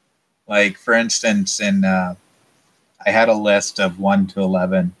 So, like, for instance, I had a list of 1 to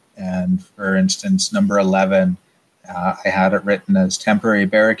 11, and for instance, number 11, I had it written as temporary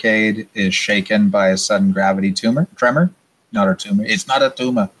barricade is shaken by a sudden gravity tremor. Not a tumor. It's not a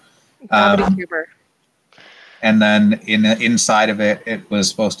tumor. Gravity tumor. And then inside of it, it was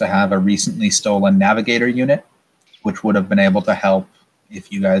supposed to have a recently stolen navigator unit, which would have been able to help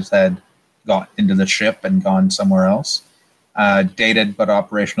if you guys had got into the ship and gone somewhere else. Dated but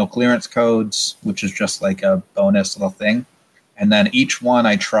operational clearance codes, which is just like a bonus little thing. And then each one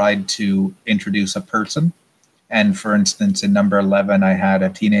I tried to introduce a person. And for instance, in number 11, I had a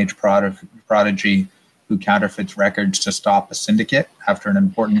teenage prodigy who counterfeits records to stop a syndicate after an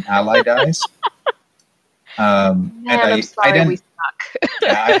important ally dies. I'm sorry we suck.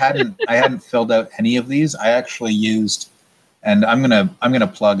 Yeah, I hadn't filled out any of these. I actually used, and I'm gonna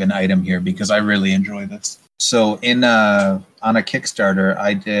plug an item here because I really enjoy this. So on a Kickstarter,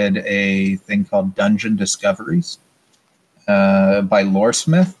 I did a thing called Dungeon Discoveries by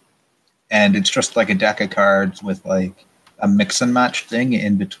Loresmith, and it's just like a deck of cards with like a mix and match thing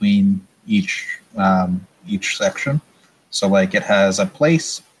in between each section. So like it has a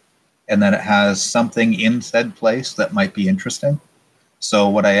place, and then it has something in said place that might be interesting. So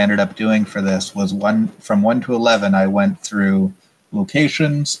what I ended up doing for this was from 1 to 11, I went through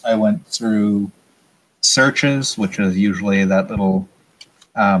locations, I went through searches, which is usually that little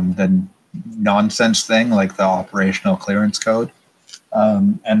the nonsense thing, like the operational clearance code.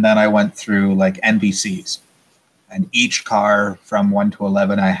 And then I went through like NPCs. And each car from 1 to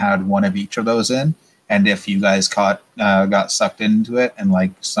 11, I had one of each of those in. And if you guys got sucked into it and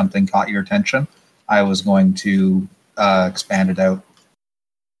like something caught your attention, I was going to expand it out.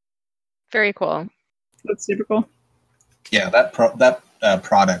 Very cool. That's super cool. Yeah, that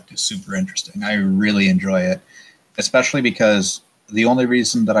product is super interesting. I really enjoy it, especially because the only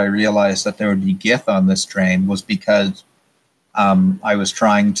reason that I realized that there would be Gith on this train was because I was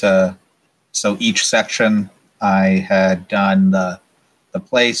trying to. So each section, I had done the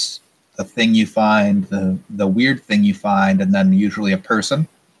place, the thing you find, the weird thing you find, and then usually a person.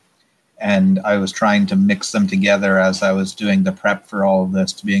 And I was trying to mix them together as I was doing the prep for all of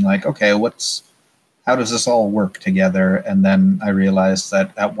this, to being like, okay, how does this all work together? And then I realized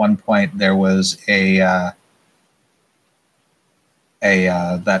that at one point there was that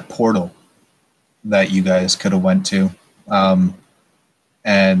portal that you guys could have went to, and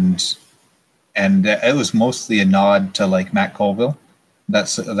it was mostly a nod to like Matt Colville,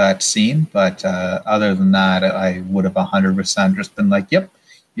 that scene. But other than that, I would have 100% just been like, yep,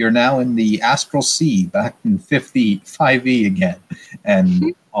 you're now in the Astral Sea back in 5e again.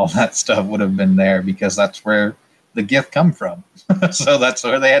 And all that stuff would have been there because that's where the gift come from. So that's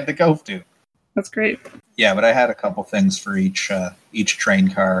where they had to go to. That's great. Yeah, but I had a couple things for each train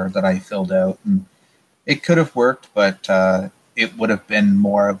car that I filled out. And it could have worked, but it would have been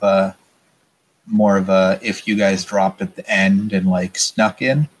more of a if you guys dropped at the end and like snuck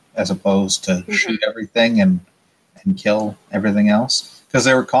in, as opposed to shoot everything and kill everything else. Because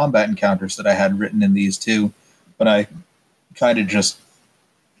there were combat encounters that I had written in these too, but I kind of just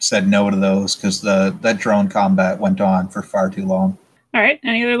said no to those because that drone combat went on for far too long. All right.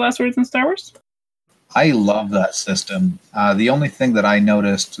 Any other last words in Star Wars? I love that system. The only thing that I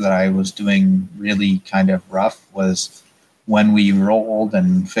noticed that I was doing really kind of rough was when we rolled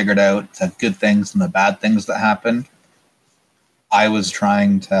and figured out the good things and the bad things that happened. I was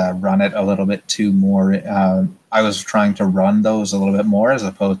trying to run it a little bit too more. I was trying to run those a little bit more as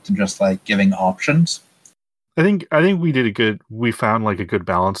opposed to just like giving options. I think we found like a good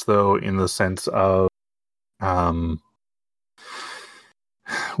balance though, in the sense of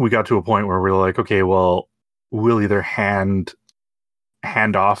we got to a point where we were like, okay, well, we'll either hand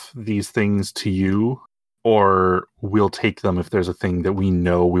off these things to you, or we'll take them if there's a thing that we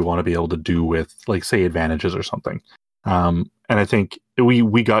know we want to be able to do with, like, say, advantages or something. And I think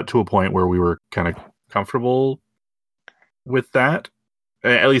we got to a point where we were kind of comfortable with that.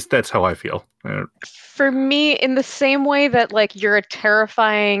 At least that's how I feel. For me, in the same way that like you're a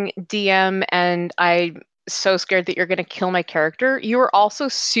terrifying DM and I'm so scared that you're going to kill my character, you are also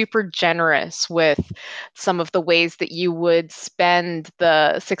super generous with some of the ways that you would spend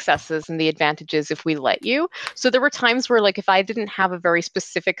the successes and the advantages if we let you. So there were times where like if I didn't have a very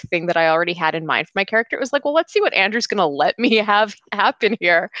specific thing that I already had in mind for my character, it was like, well, let's see what Andrew's going to let me have happen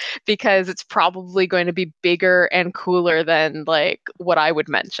here, because it's probably going to be bigger and cooler than like what I would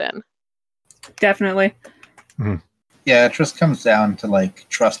mention. Definitely. Mm-hmm. Yeah, it just comes down to like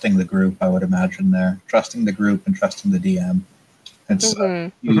trusting the group, I would imagine there. Trusting the group and trusting the DM. It's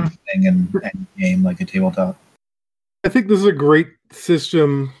a huge thing in any game like a tabletop. I think this is a great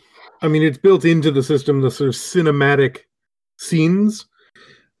system. I mean, it's built into the system, the sort of cinematic scenes.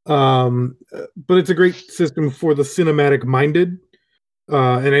 But it's a great system for the cinematic minded.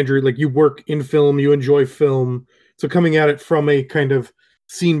 And Andrew, like, you work in film, you enjoy film. So coming at it from a kind of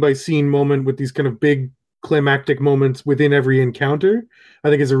scene by scene moment with these kind of big climactic moments within every encounter, I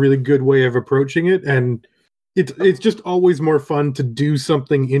think is a really good way of approaching it. And it's just always more fun to do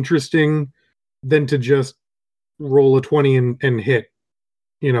something interesting than to just roll a 20 and hit.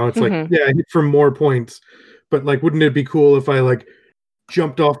 You know, it's like, yeah, I hit for more points. But like, wouldn't it be cool if I like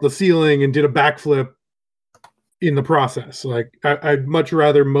jumped off the ceiling and did a backflip in the process? Like, I'd much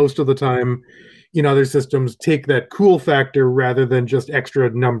rather most of the time in other systems take that cool factor rather than just extra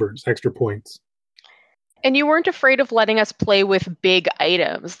numbers, extra points. And you weren't afraid of letting us play with big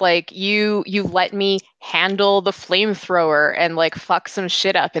items. Like you let me handle the flamethrower and like fuck some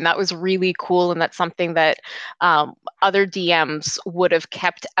shit up, and that was really cool. And that's something that other DMs would have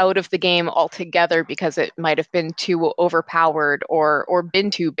kept out of the game altogether because it might have been too overpowered or been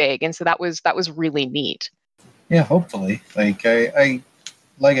too big. And so that was really neat. Yeah, hopefully. Like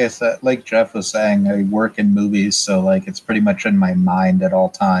I said, like Jeff was saying, I work in movies, so like it's pretty much in my mind at all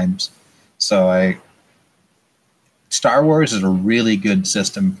times. So Star Wars is a really good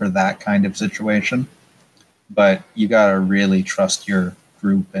system for that kind of situation, but you gotta really trust your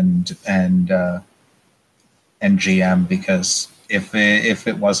group and GM, because if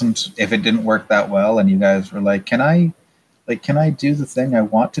it didn't work that well and you guys were like, can I do the thing I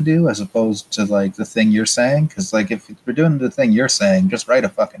want to do as opposed to like the thing you're saying? Because like if we're doing the thing you're saying, just write a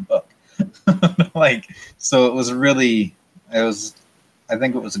fucking book. Like, so it was really, I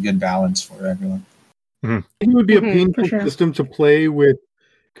think it was a good balance for everyone. I think it would be a painful system to play with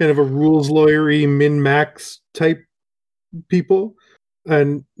kind of a rules lawyery min-max type people.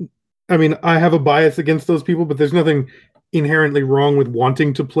 And I mean, I have a bias against those people, but there's nothing inherently wrong with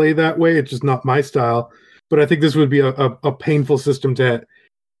wanting to play that way. It's just not my style. But I think this would be a painful system to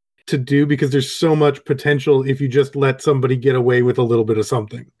do, because there's so much potential if you just let somebody get away with a little bit of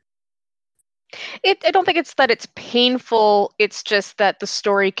something. I don't think it's that it's painful. It's just that the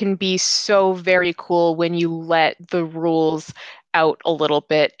story can be so very cool when you let the rules out a little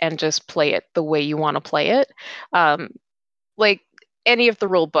bit and just play it the way you want to play it. Like any of the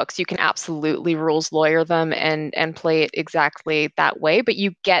rule books, you can absolutely rules lawyer them and play it exactly that way, but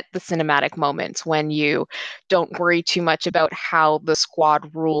you get the cinematic moments when you don't worry too much about how the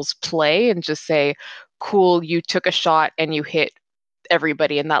squad rules play and just say, cool, you took a shot and you hit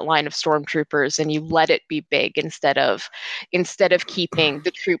everybody in that line of stormtroopers, and you let it be big instead of keeping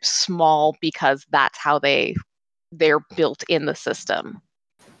the troops small, because that's how they're built in the system.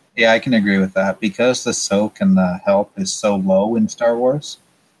 Yeah, I can agree with that, because the soak and the help is so low in Star Wars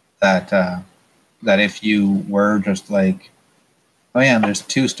that if you were just like, oh yeah, there's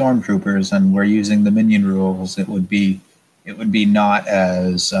 2 stormtroopers and we're using the minion rules, it would be not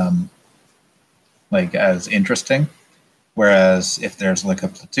as as interesting. Whereas if there's like a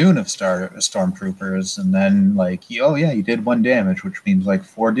platoon of stormtroopers and then like, you did 1 damage, which means like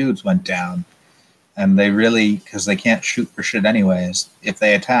 4 dudes went down, And they really, because they can't shoot for shit anyways, if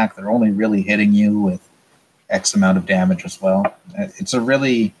they attack, they're only really hitting you with X amount of damage as well. It's a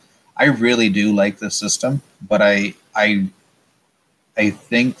really, I really do like this system, but I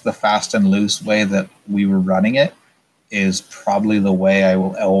think the fast and loose way that we were running it is probably the way I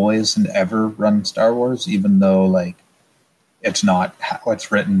will always and ever run Star Wars, even though like it's not how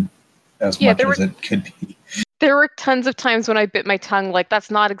it's written as much as it could be. There were tons of times when I bit my tongue, like,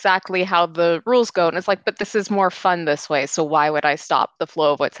 that's not exactly how the rules go. And it's like, but this is more fun this way. So why would I stop the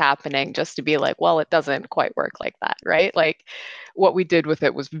flow of what's happening just to be like, well, it doesn't quite work like that, right? Like, what we did with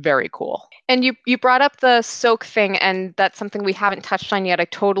it was very cool. And you brought up the soak thing, and that's something we haven't touched on yet. I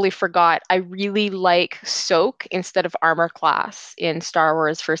totally forgot. I really like soak instead of armor class in Star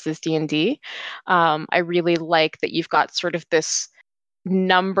Wars versus D&D. I really like that you've got sort of this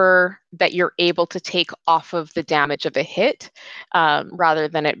number that you're able to take off of the damage of a hit, rather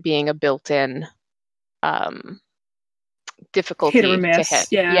than it being a built-in difficulty hit or miss. to hit.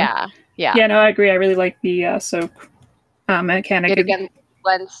 Yeah, no, I agree. I really like the soak mechanic. It again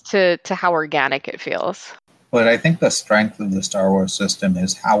lends to how organic it feels. But I think the strength of the Star Wars system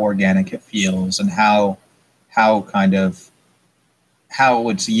is how organic it feels, and how it's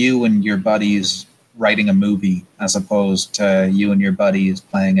you and your buddies writing a movie as opposed to you and your buddies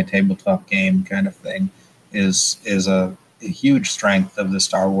playing a tabletop game kind of thing is a huge strength of the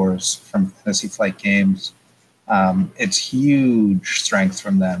Star Wars from Fantasy Flight Games. It's huge strength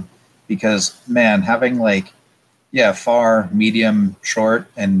from them because, man, having far, medium, short,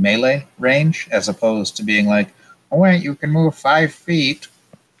 and melee range as opposed to being like, oh wait, you can move 5 feet.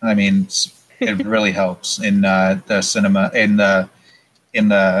 I mean, it really helps in the cinema, in the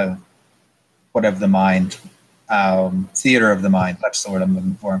what of the mind, theater of the mind. That's the word I'm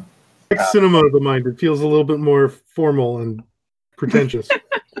looking for. Like cinema of the mind. It feels a little bit more formal and pretentious.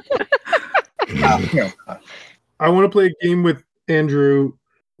 I want to play a game with Andrew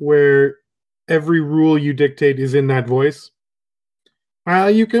where every rule you dictate is in that voice.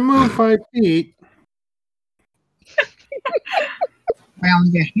 You can move 5 feet. Well,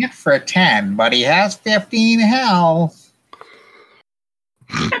 you hit for 10, but he has 15 health.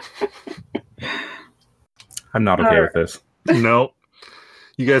 I'm not okay with this. No.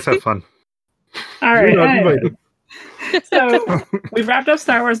 You guys have fun. All right. So we've wrapped up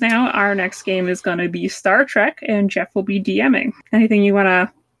Star Wars now. Our next game is going to be Star Trek, and Jeff will be DMing. Anything you want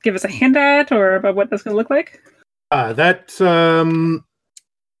to give us a hint at or about what that's going to look like? That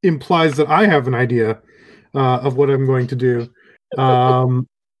implies that I have an idea of what I'm going to do. No,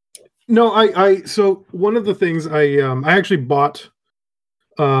 so one of the things I actually bought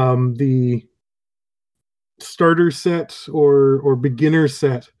the starter set or beginner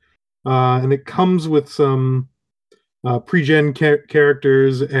set, and it comes with some pre-gen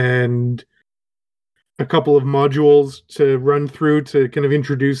characters and a couple of modules to run through to kind of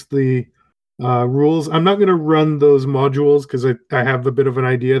introduce the rules. I'm not going to run those modules because I have a bit of an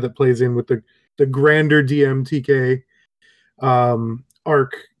idea that plays in with the grander DMTK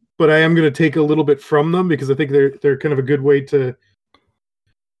arc, but I am going to take a little bit from them because I think they're kind of a good way to.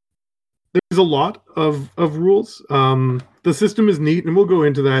 There's a lot of rules. The system is neat, and we'll go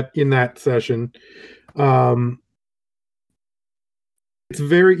into that in that session. It's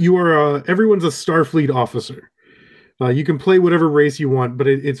everyone's a Starfleet officer. You can play whatever race you want, but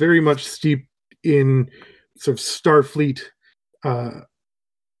it's very much steeped in sort of Starfleet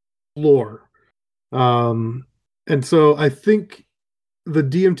lore. And so I think the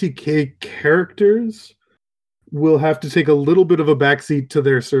DMTK characters will have to take a little bit of a backseat to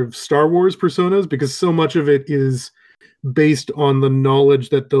their sort of Star Wars personas because so much of it is based on the knowledge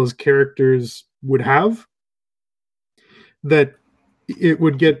that those characters would have that it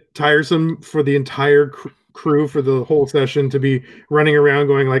would get tiresome for the entire crew for the whole session to be running around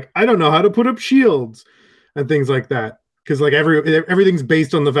going like, I don't know how to put up shields and things like that. Because like everything's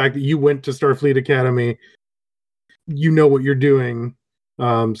based on the fact that you went to Starfleet Academy, you know what you're doing.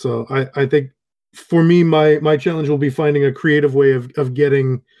 So I think for me, my challenge will be finding a creative way of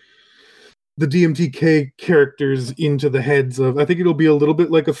getting the DMTK characters into the heads of. I think it'll be a little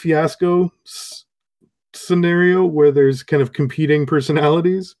bit like a Fiasco scenario where there's kind of competing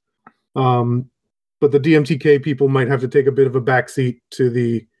personalities. But the DMTK people might have to take a bit of a backseat to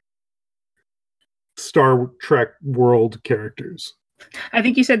the Star Trek world characters. I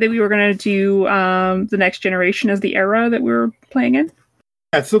think you said that we were going to do the Next Generation as the era that we were playing in.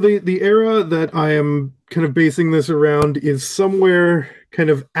 Yeah, so the era that I am kind of basing this around is somewhere kind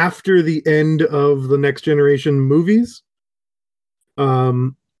of after the end of the Next Generation movies.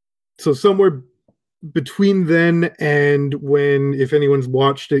 So somewhere between then and when, if anyone's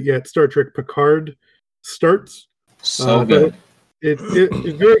watched it yet, Star Trek Picard starts. So good. It's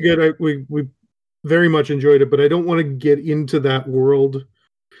very good. We very much enjoyed it, but I don't want to get into that world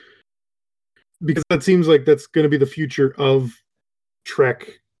because that seems like that's going to be the future of Trek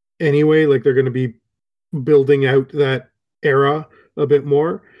anyway. Like they're going to be building out that era a bit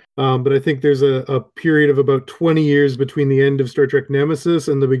more. But I think there's a period of about 20 years between the end of Star Trek Nemesis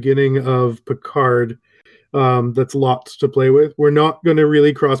and the beginning of Picard. That's lots to play with. We're not going to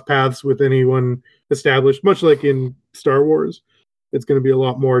really cross paths with anyone established, much like in Star Wars. It's going to be a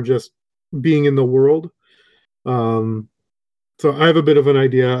lot more just being in the world. So I have a bit of an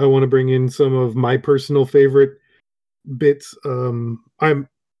idea. I want to bring in some of my personal favorite bits. I'm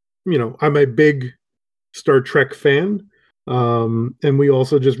a big Star Trek fan. And we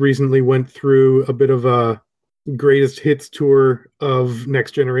also just recently went through a bit of a greatest hits tour of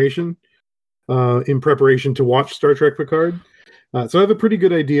Next Generation in preparation to watch Star Trek Picard. So I have a pretty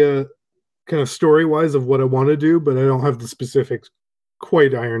good idea kind of story-wise of what I want to do, but I don't have the specifics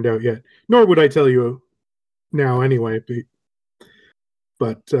quite ironed out yet. Nor would I tell you now anyway.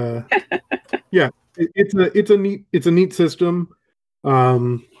 But yeah, it's a neat system.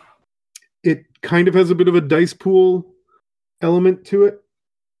 It kind of has a bit of a dice pool element to it.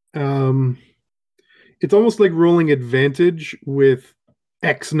 It's almost like rolling advantage with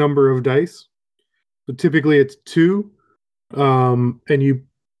X number of dice. So typically it's 2, and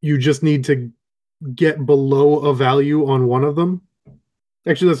you just need to get below a value on one of them.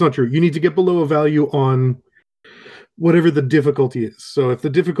 Actually, that's not true. You need to get below a value on whatever the difficulty is. So if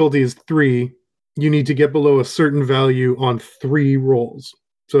the difficulty is 3, you need to get below a certain value on 3 rolls.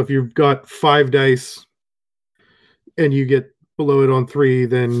 So if you've got 5 dice and you get below it on 3,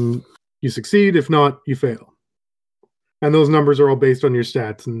 then you succeed. If not, you fail. And those numbers are all based on your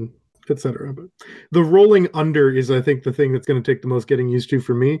stats and etc. But the rolling under is, I think, the thing that's going to take the most getting used to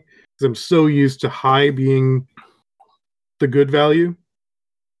for me, because I'm so used to high being the good value.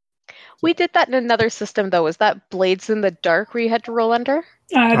 We did that in another system, though. Was that Blades in the Dark where you had to roll under?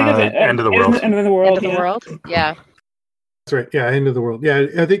 I think it's End of the World. End of the world. End of the world? Yeah. That's right. Yeah, End of the World. Yeah,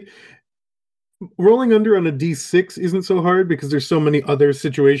 I think rolling under on a D6 isn't so hard because there's so many other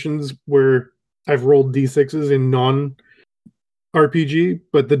situations where I've rolled D6s in non-RPG,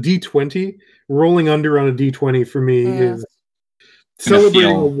 but the D20, rolling under on a D20 for me is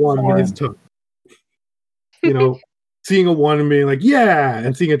celebrating a 1 is tough. You know, seeing a 1 and being like, yeah,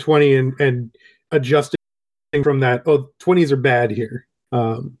 and seeing a 20 and adjusting from that, 20s are bad here.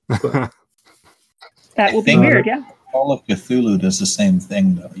 But that will be weird, yeah. Call of Cthulhu does the same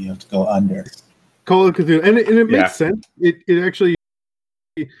thing, though. You have to go under. Call of Cthulhu, and it makes sense. It actually,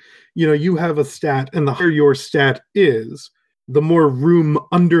 you have a stat, and the higher your stat is, the more room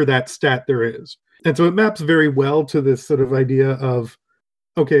under that stat there is. And so it maps very well to this sort of idea of,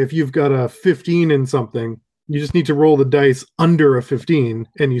 okay, if you've got a 15 in something, you just need to roll the dice under a 15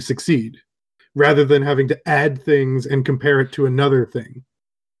 and you succeed, rather than having to add things and compare it to another thing.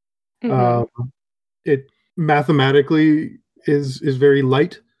 Mm-hmm. It mathematically is very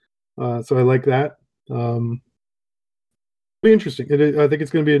light, so I like that. Be interesting. I think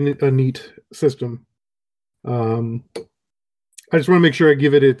it's going to be a neat system. I just want to make sure I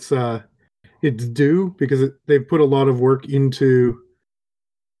give it its due, because they've put a lot of work into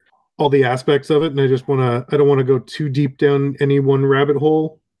all the aspects of it, and I don't want to go too deep down any one rabbit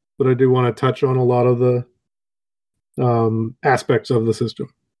hole, but I do want to touch on a lot of the aspects of the system.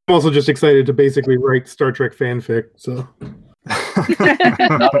 I'm also just excited to basically write Star Trek fanfic, so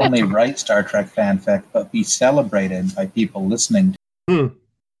not only write Star Trek fanfic, but be celebrated by people listening.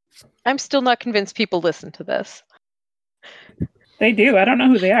 I'm still not convinced people listen to this. They do. I don't know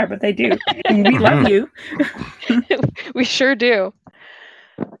who they are, but they do. And we love you. We sure do.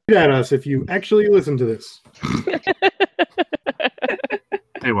 At us if you actually listen to this.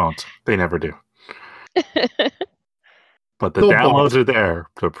 They won't. They never do. But the downloads are there.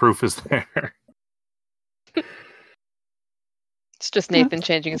 The proof is there. It's just Nathan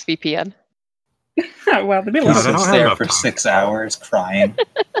changing his VPN. Well, the middle sits there for 6 hours crying.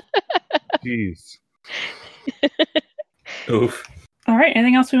 Jeez. Oof. All right.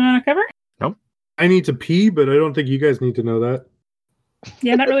 Anything else we want to cover? Nope. I need to pee, but I don't think you guys need to know that.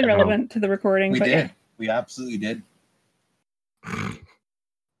 Yeah, not really relevant to the recording. We but did. Yeah. We absolutely did.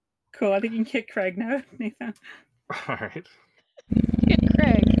 Cool. I think you can kick Craig now, Nathan. All right. Get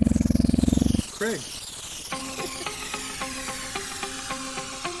Craig. Craig.